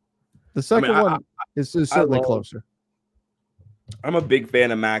 The second one is certainly closer. I'm a big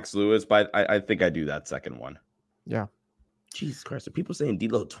fan of Max Lewis, but I think I do that second one. Yeah. Jesus Christ, are people saying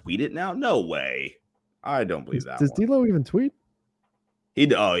D'Lo tweeted now? No way. I don't believe that. Does D'Lo even tweet? He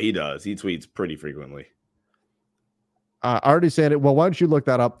does. He tweets pretty frequently. Already saying it. Well, why don't you look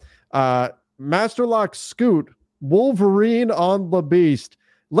that up? Masterlock Scoot, Wolverine on the Beast.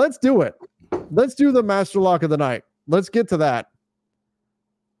 Let's do it. Let's do the Masterlock of the night. Let's get to that.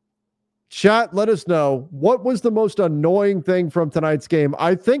 Chat, let us know what was the most annoying thing from tonight's game.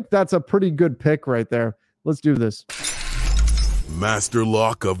 I think that's a pretty good pick right there. Let's do this. Master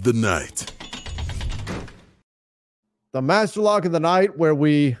Lock of the Night. The Master Lock of the Night, where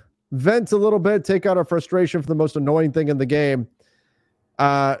we vent a little bit, take out our frustration for the most annoying thing in the game.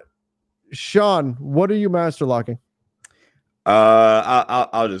 Sean, what are you master locking?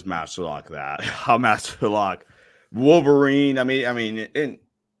 I'll just master lock that. I'll master lock Wolverine. I mean,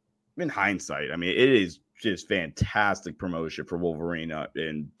 in hindsight, it is just fantastic promotion for Wolverine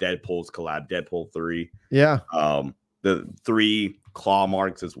in Deadpool's collab, Deadpool 3. Yeah. The 3 claw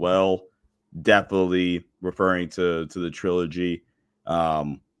marks as well. Definitely referring to the trilogy.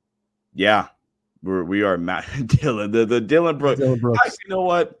 Yeah, we are Dylan. The Dylan Brooks. Actually, you know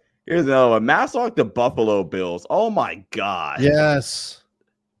what? Here's another one. Masterlock the Buffalo Bills. Oh my God. Yes.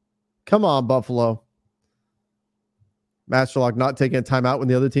 Come on, Buffalo. Masterlock not taking a timeout when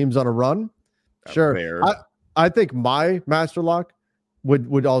the other team's on a run. Sure. I think my Masterlock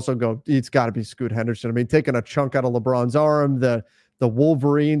would also go. It's got to be Scoot Henderson. Taking a chunk out of LeBron's arm, the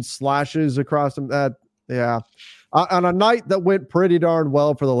Wolverine slashes across him. Yeah. On a night that went pretty darn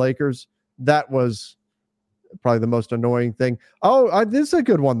well for the Lakers, that was probably the most annoying thing. This is a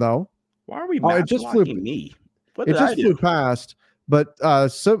good one though. Why are we masterlocking me? It just flew past. But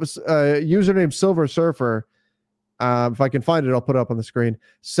username Silver Surfer, if I can find it, I'll put it up on the screen.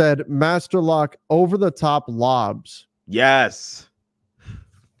 Said Masterlock over the top lobs. Yes.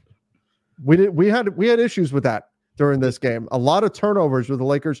 We had issues with that during this game. A lot of turnovers with the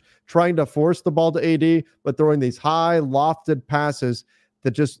Lakers trying to force the ball to AD, but throwing these high lofted passes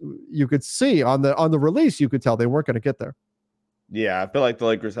that just you could see on the release, you could tell they weren't going to get there. Yeah, I feel like the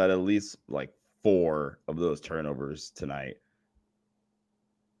Lakers had at least like 4 of those turnovers tonight.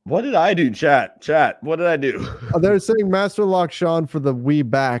 What did I do, chat? What did I do? They're saying Masterlock Sean for the We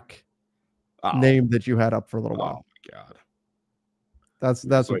Back name that you had up for a little while. Oh my God.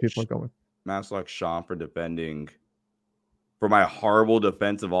 That's what people are going. Masterlock Sean for defending for my horrible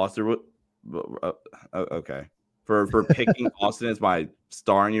defensive Austin. Okay. For picking Austin as my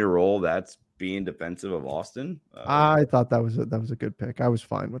star in your role, that's being defensive of Austin. I thought that was a good pick. I was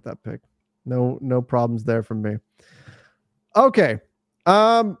fine with that pick. No problems there from me. Okay.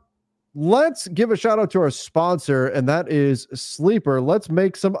 Let's give a shout out to our sponsor, and that is Sleeper. Let's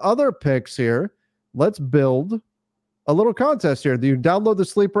make some other picks here. Let's build a little contest here. You download the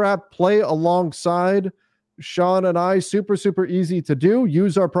Sleeper app, play alongside Sean and I. Super easy to do.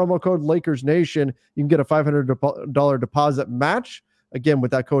 Use our promo code Lakers Nation. You can get a $500 deposit match again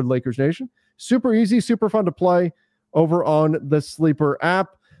with that code Lakers Nation. Super easy, super fun to play over on the Sleeper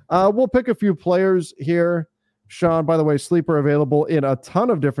app. We'll pick a few players here. Sean, by the way, Sleeper available in a ton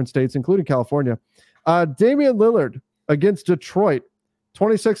of different states, including California. Damian Lillard against Detroit,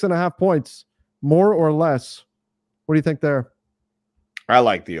 26.5 points, more or less. What do you think there? I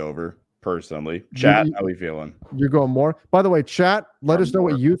like the over, personally. Chat, how we feeling? You're going more? By the way, chat, let us know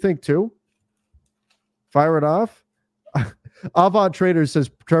what you think, too. Fire it off. Avant Trader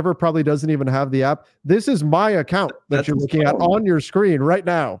says Trevor probably doesn't even have the app. This is my account that That's you're his looking at phone. on your screen right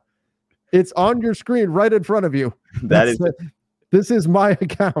now. It's on your screen right in front of you. This is my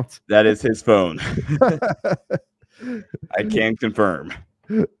account. That is his phone. I can confirm.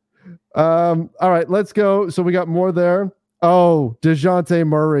 All right, let's go. So we got more there. Oh, DeJounte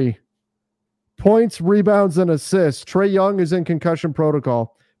Murray. Points, rebounds, and assists. Trae Young is in concussion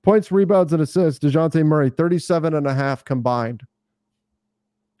protocol. Points, rebounds, and assists. DeJounte Murray, 37.5 combined.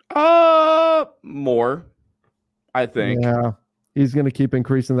 More, I think. Yeah, he's going to keep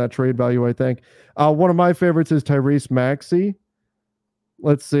increasing that trade value, I think. One of my favorites is Tyrese Maxey.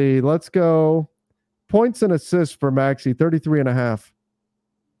 Let's see. Let's go. Points and assists for Maxey, 33.5.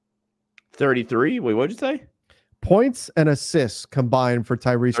 33? Wait, what'd you say? Points and assists combined for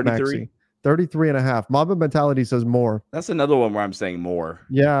Tyrese 33? Maxey. 33.5. Mamba Mentality says more. That's another one where I'm saying more.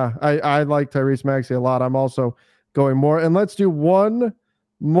 Yeah, I like Tyrese Maxey a lot. I'm also going more. And let's do one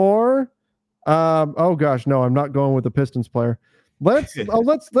more. Oh gosh, no, I'm not going with the Pistons player. Let's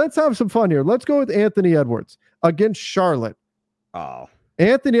have some fun here. Let's go with Anthony Edwards against Charlotte. Oh.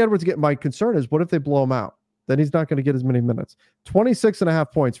 Anthony Edwards, my concern is what if they blow him out? Then he's not going to get as many minutes.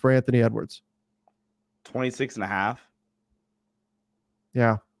 26.5 points for Anthony Edwards. 26.5?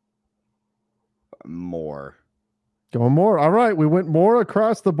 Yeah. More. Going more. All right. We went more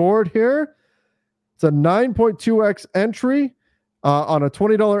across the board here. It's a 9.2x entry on a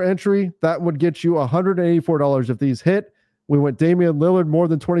 $20 entry. That would get you $184 if these hit. We went Damian Lillard more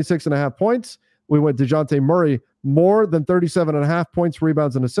than 26.5 points. We went DeJounte Murray more than 37.5 points,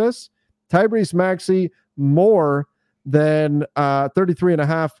 rebounds, and assists. Tyrese Maxey more than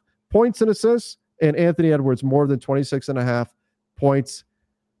 33.5 points and assists. And Anthony Edwards more than 26.5 points.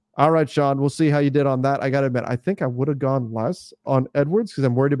 All right, Sean, we'll see how you did on that. I got to admit, I think I would have gone less on Edwards because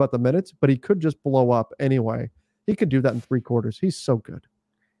I'm worried about the minutes, but he could just blow up anyway. He could do that in 3 quarters. He's so good.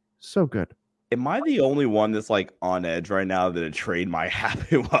 So good. Am I the only one that's like on edge right now that a trade might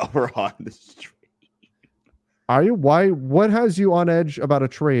happen while we're on this trade? Are you? Why? What has you on edge about a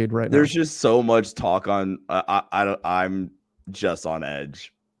trade right now? There's just so much talk on. I'm just on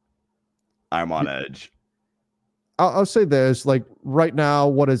edge. I'm on edge. I'll say this, like right now,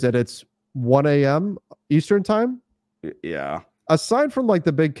 what is it? It's 1 a.m. Eastern time. Yeah. Aside from like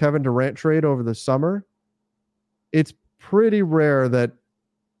the big Kevin Durant trade over the summer, it's pretty rare that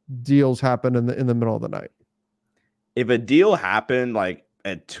deals happen in the middle of the night. If a deal happened like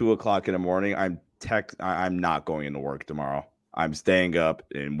at 2:00 in the morning, I'm not going into work tomorrow. I'm staying up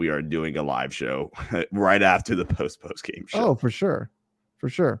and we are doing a live show right after the post game show. Oh, for sure. For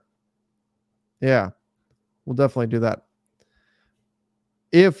sure. Yeah. We'll definitely do that.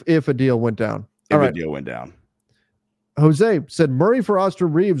 If a deal went down. If All right. a deal went down. Jose said Murray for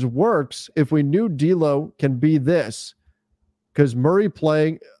Austin Reeves works if we knew D'Lo can be this. Because Murray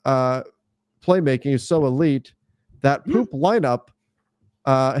playmaking is so elite. That poop lineup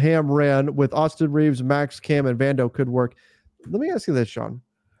Ham ran with Austin Reeves, Max, Cam, and Vando could work. Let me ask you this, Sean.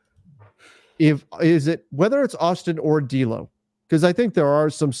 Whether it's Austin or D'Lo, because I think there are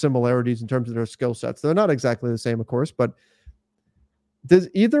some similarities in terms of their skill sets. They're not exactly the same, of course, but does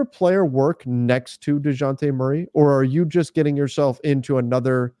either player work next to DeJounte Murray, or are you just getting yourself into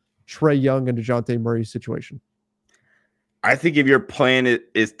another Trae Young and DeJounte Murray situation? I think if your plan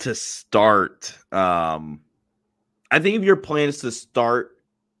is to start,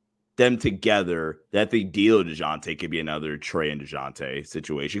 them together, that the deal DeJounte could be another Trae and DeJounte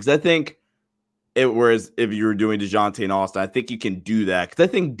situation. Because I think whereas if you were doing DeJounte and Austin, I think you can do that. Because I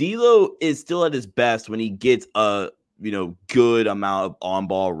think D'Lo is still at his best when he gets a good amount of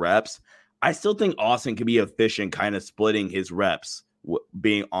on-ball reps. I still think Austin can be efficient, kind of splitting his reps,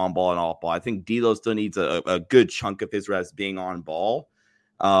 being on ball and off ball. I think D'Lo still needs a good chunk of his reps being on ball.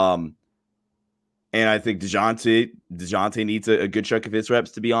 And I think DeJounte needs a good chunk of his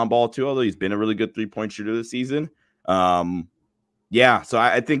reps to be on ball too, although he's been a really good 3-point shooter this season. So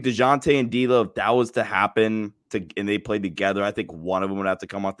I think DeJounte and D'Lo, if that was to happen and they played together, I think one of them would have to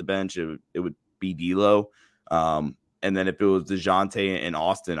come off the bench. It would be D'Lo. And then if it was DeJounte and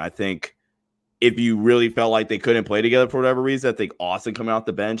Austin, I think if you really felt like they couldn't play together for whatever reason, I think Austin coming off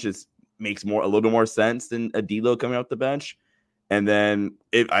the bench makes a little bit more sense than a D'Lo coming off the bench. And then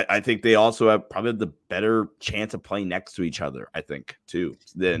I think they also have probably the better chance of playing next to each other, I think, too,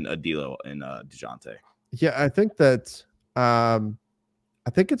 than a D'Lo and DeJounte. Yeah, I think that I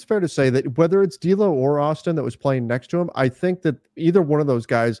think it's fair to say that whether it's D'Lo or Austin that was playing next to him, I think that either one of those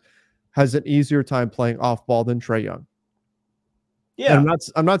guys has an easier time playing off ball than Trae Young. Yeah, and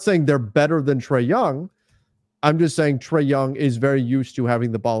I'm not saying they're better than Trae Young. I'm just saying Trae Young is very used to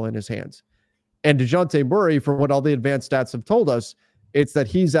having the ball in his hands. And DeJounte Murray, from what all the advanced stats have told us, it's that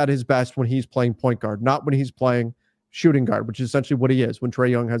he's at his best when he's playing point guard, not when he's playing shooting guard, which is essentially what he is when Trae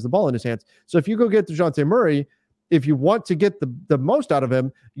Young has the ball in his hands. So if you go get DeJounte Murray, if you want to get the most out of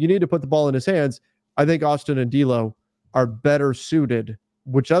him, you need to put the ball in his hands. I think Austin and D'Lo are better suited,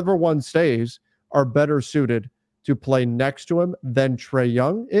 whichever one stays, are better suited to play next to him than Trae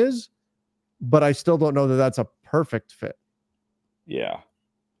Young is. But I still don't know that that's a perfect fit. Yeah.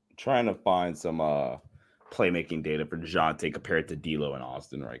 Trying to find some playmaking data for DeJounte compared to D'Lo and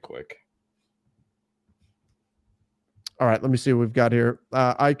Austin right quick. All right, let me see what we've got here.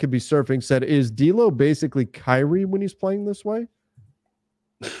 I Could Be Surfing said, is D'Lo basically Kyrie when he's playing this way?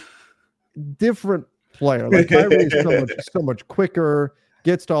 Different player. Like Kyrie is so much quicker,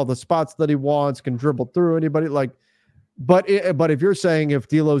 gets to all the spots that he wants, can dribble through anybody. But if you're saying if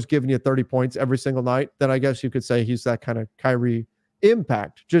D'Lo's giving you 30 points every single night, then I guess you could say he's that kind of Kyrie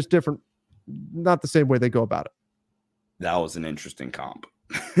impact, just different, not the same way they go about it. That was an interesting comp.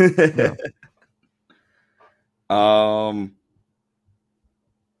 Yeah.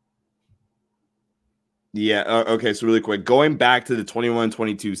 Okay. So really quick, going back to the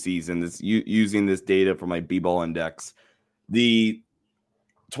 21-22 season, using this data from my B-ball index, the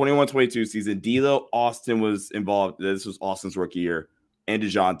 21-22 season, D'Lo, Austin was involved. This was Austin's rookie year, and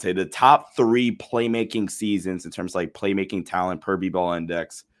DeJounte. The top 3 playmaking seasons in terms of like playmaking talent per B-ball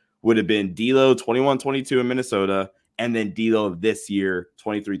index would have been D'Lo 21-22 in Minnesota, and then D'Lo this year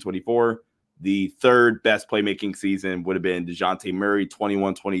 23-24. The third best playmaking season would have been DeJounte Murray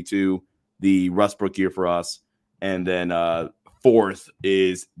 21-22, the Westbrook year for us, and then fourth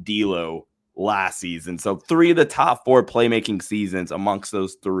is D'Lo last season. So 3 of the top 4 playmaking seasons amongst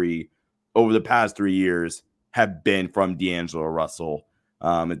those 3 over the past 3 years have been from D'Angelo Russell,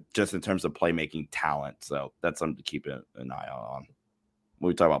 just in terms of playmaking talent. So that's something to keep an eye on when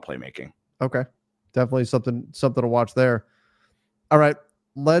we talk about playmaking. Okay, definitely something to watch there. All right,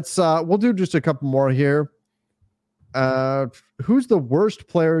 let's we'll do just a couple more here. Who's the worst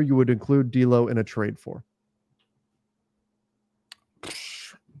player you would include D'Lo in a trade for?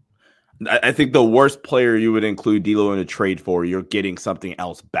 I think the worst player you would include D'Lo in a trade for, you're getting something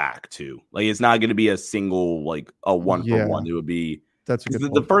else back to. Like, it's not going to be a single, like a 1-for-1. It would be, that's a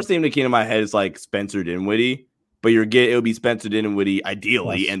good the first name that came to my head is like Spencer Dinwiddie, but it would be Spencer Dinwiddie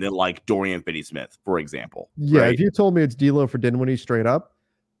ideally, and then like Dorian Finney-Smith, for example. Yeah, right? If you told me it's D'Lo for Dinwiddie straight up,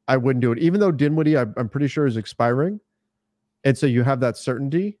 I wouldn't do it. Even though Dinwiddie, I'm pretty sure, is expiring, and so you have that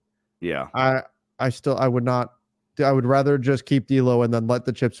certainty. Yeah, I would not. I would rather just keep D'Lo and then let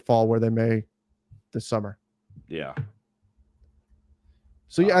the chips fall where they may this summer. Yeah.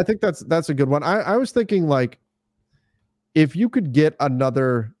 So yeah, I think that's a good one. I was thinking, like, if you could get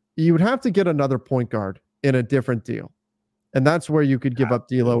you would have to get another point guard in a different deal, and that's where you could give up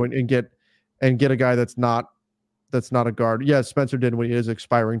D'Lo and get a guy that's not a guard. Yeah, Spencer Dinwiddie is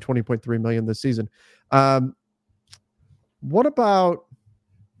expiring, $20.3 million this season. What about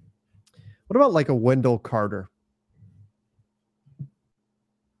like a Wendell Carter?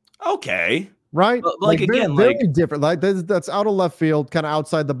 Okay. Right? But like again, very different. Like that's out of left field, kind of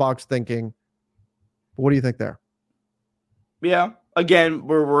outside the box thinking. What do you think there? Yeah. Again,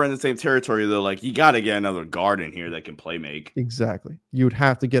 we're in the same territory though. Like, you got to get another guard in here that can play make. Exactly. You would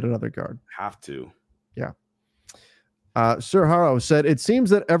have to get another guard. Have to. Yeah. Sir Haro said, it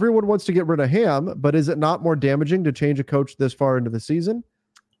seems that everyone wants to get rid of Ham, but is it not more damaging to change a coach this far into the season?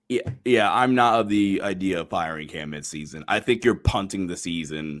 Yeah, I'm not of the idea of firing Ham mid-season. I think you're punting the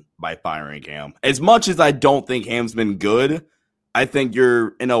season by firing Ham. As much as I don't think Ham's been good, I think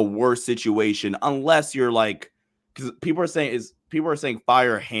you're in a worse situation unless you're like, because people are saying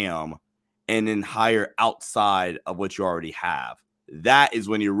fire Ham and then hire outside of what you already have. That is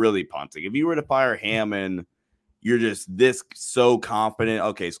when you're really punting. If you were to fire Ham and you're just so confident,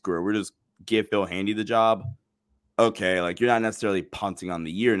 okay, screw it, we're just give Phil Handy the job. Okay, like, you're not necessarily punting on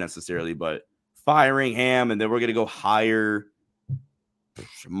the year necessarily, but firing Ham, and then we're going to go hire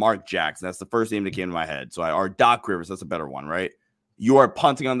Mark Jackson. That's the first name that came to my head. Or Doc Rivers. That's a better one, right? You are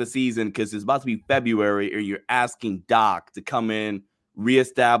punting on the season because it's about to be February, or you're asking Doc to come in,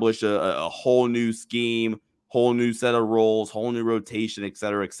 reestablish a whole new scheme, whole new set of roles, whole new rotation, et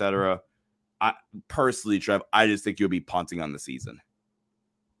cetera, et cetera. I personally, Trev, I just think you'll be punting on the season.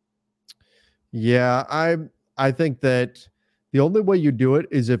 Yeah, I think that the only way you do it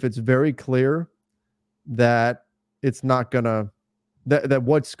is if it's very clear that it's not gonna that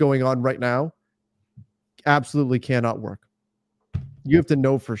what's going on right now absolutely cannot work. You have to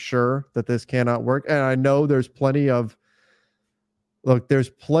know for sure that this cannot work. And I know there's plenty of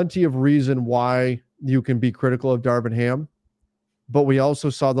reason why you can be critical of Darvin Ham, but we also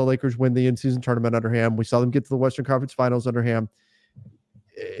saw the Lakers win the in-season tournament under him. We saw them get to the Western Conference Finals under him.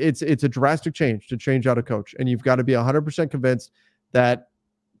 It's a drastic change to change out a coach, and you've got to be 100% convinced that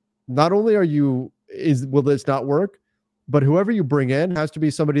not only will this not work, but whoever you bring in has to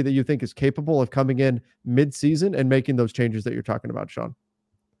be somebody that you think is capable of coming in mid-season and making those changes that you're talking about, Sean.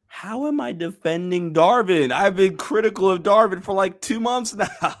 How am I defending Darvin? I've been critical of Darvin for like 2 months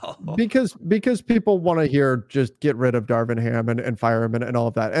now. Because people want to hear just get rid of Darvin Ham and fire him and all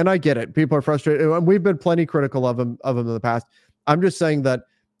of that. And I get it. People are frustrated. And we've been plenty critical of him in the past. I'm just saying that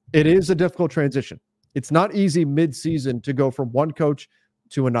it is a difficult transition. It's not easy mid-season to go from one coach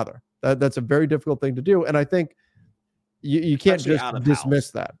to another. That's a very difficult thing to do. And I think you can't just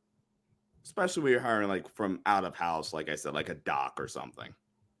dismiss that. Especially when you're hiring like from out of house, like I said, like a doc or something.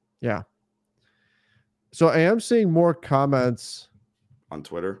 Yeah. So I am seeing more comments on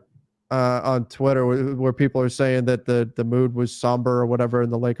Twitter. Where people are saying that the mood was somber or whatever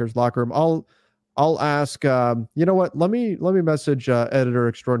in the Lakers locker room. I'll ask. You know what? Let me message editor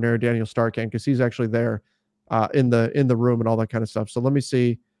extraordinary Daniel Starkan, because he's actually there in the room and all that kind of stuff. So let me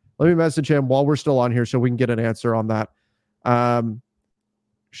see. Let me message him while we're still on here so we can get an answer on that.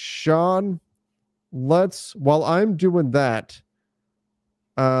 Sean, while I'm doing that.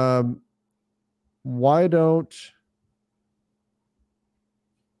 Can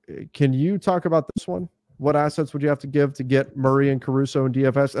you talk about this one? What assets would you have to give to get Murray and Caruso and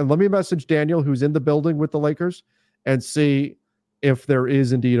DFS? And let me message Daniel, who's in the building with the Lakers, and see if there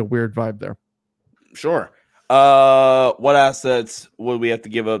is indeed a weird vibe there. Sure. What assets would we have to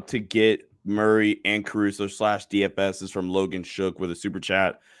give up to get Murray and Caruso / DFS is from Logan Shook with a super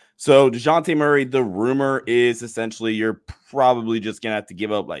chat. So DeJounte Murray, the rumor is essentially you're probably just going to have to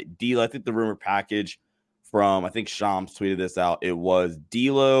give up like D'Lo. I think the rumor package from, I think Shams tweeted this out. It was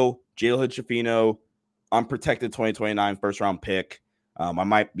D'Lo, Jalen Hood-Schifino, unprotected 2029 first round pick. I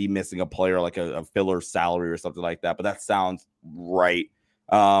might be missing a player like a filler salary or something like that, but that sounds right.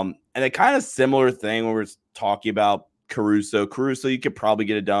 And a kind of similar thing when we're talking about Caruso. You could probably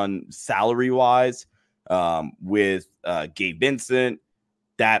get it done salary wise with Gabe Vincent.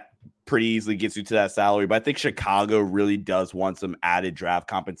 That pretty easily gets you to that salary. But I think Chicago really does want some added draft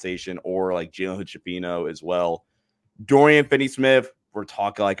compensation, or like Jalen Hood-Schifino as well. Dorian Finney-Smith, we're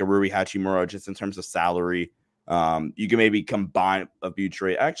talking like a Rui Hachimura just in terms of salary. You can maybe combine a few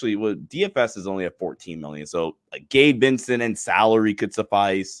trade. Actually, DFS is only at $14 million. So like Gabe Vincent and salary could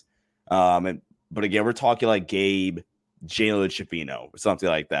suffice. But again, we're talking like Gabe, Jalen Hood-Schifino, or something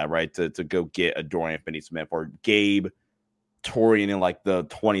like that, right? To go get a Dorian Finney-Smith, or Gabe Torian in like the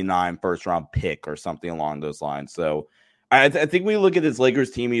 29 first round pick or something along those lines. So I think when you look at this Lakers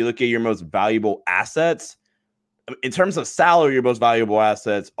team, you look at your most valuable assets. In terms of salary, your most valuable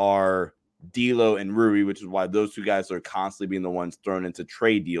assets are D'Lo and Rui, which is why those two guys are constantly being the ones thrown into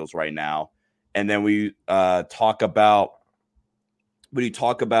trade deals right now. And then we talk about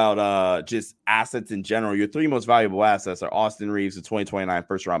just assets in general. Your three most valuable assets are Austin Reeves, the 2029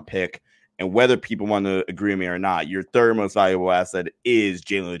 first round pick. And whether people want to agree with me or not, your third most valuable asset is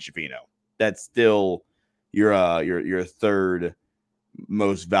Jalen Hood-Schifino. That's still your third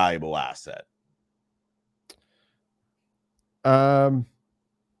most valuable asset.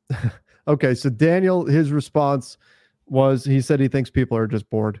 Okay, so Daniel, his response was, he said he thinks people are just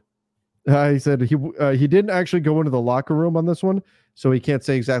bored. He said he didn't actually go into the locker room on this one, so he can't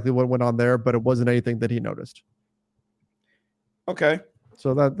say exactly what went on there, but it wasn't anything that he noticed. Okay.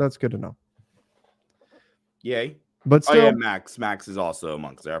 So that's good to know. Yay. But still, yeah, Max. Max is also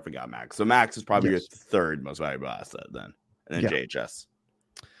amongst there. I forgot Max. So Max is probably your third most valuable asset then. And then JHS.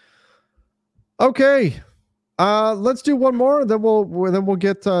 Okay. Let's do one more, then we'll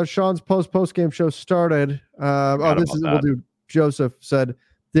get Sean's post game show started. We'll do. Joseph said,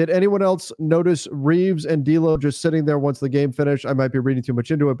 did anyone else notice Reeves and D'Lo just sitting there once the game finished? I might be reading too much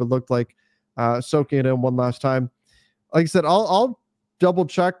into it, but looked like soaking it in one last time. Like I said, I'll double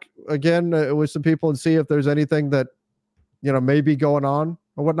check again with some people and see if there's anything that may be going on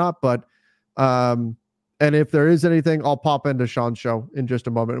or whatnot. But and if there is anything, I'll pop into Sean's show in just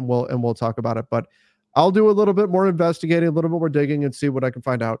a moment and we'll talk about it. But I'll do a little bit more investigating, a little bit more digging, and see what I can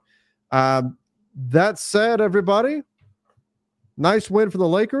find out. That said, everybody, nice win for the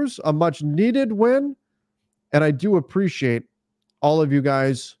Lakers, a much needed win. And I do appreciate all of you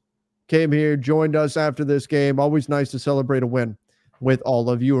guys came here, joined us after this game. Always nice to celebrate a win with all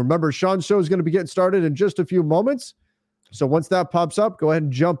of you. Remember, Sean's show is going to be getting started in just a few moments. So once that pops up, go ahead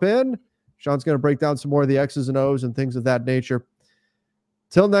and jump in. Sean's going to break down some more of the X's and O's and things of that nature.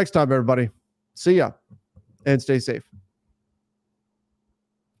 Till next time, everybody. See ya and stay safe.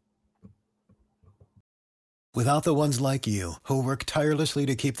 Without the ones like you, who work tirelessly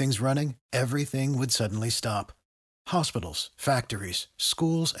to keep things running, everything would suddenly stop. Hospitals, factories,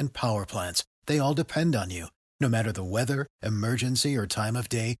 schools, and power plants, they all depend on you. No matter the weather, emergency, or time of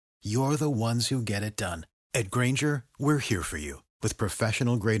day, you're the ones who get it done. At Grainger, we're here for you with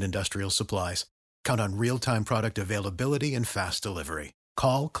professional-grade industrial supplies. Count on real-time product availability and fast delivery.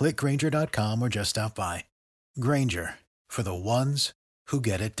 Call, click Grainger.com, or just stop by. Grainger, for the ones who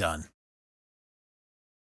get it done.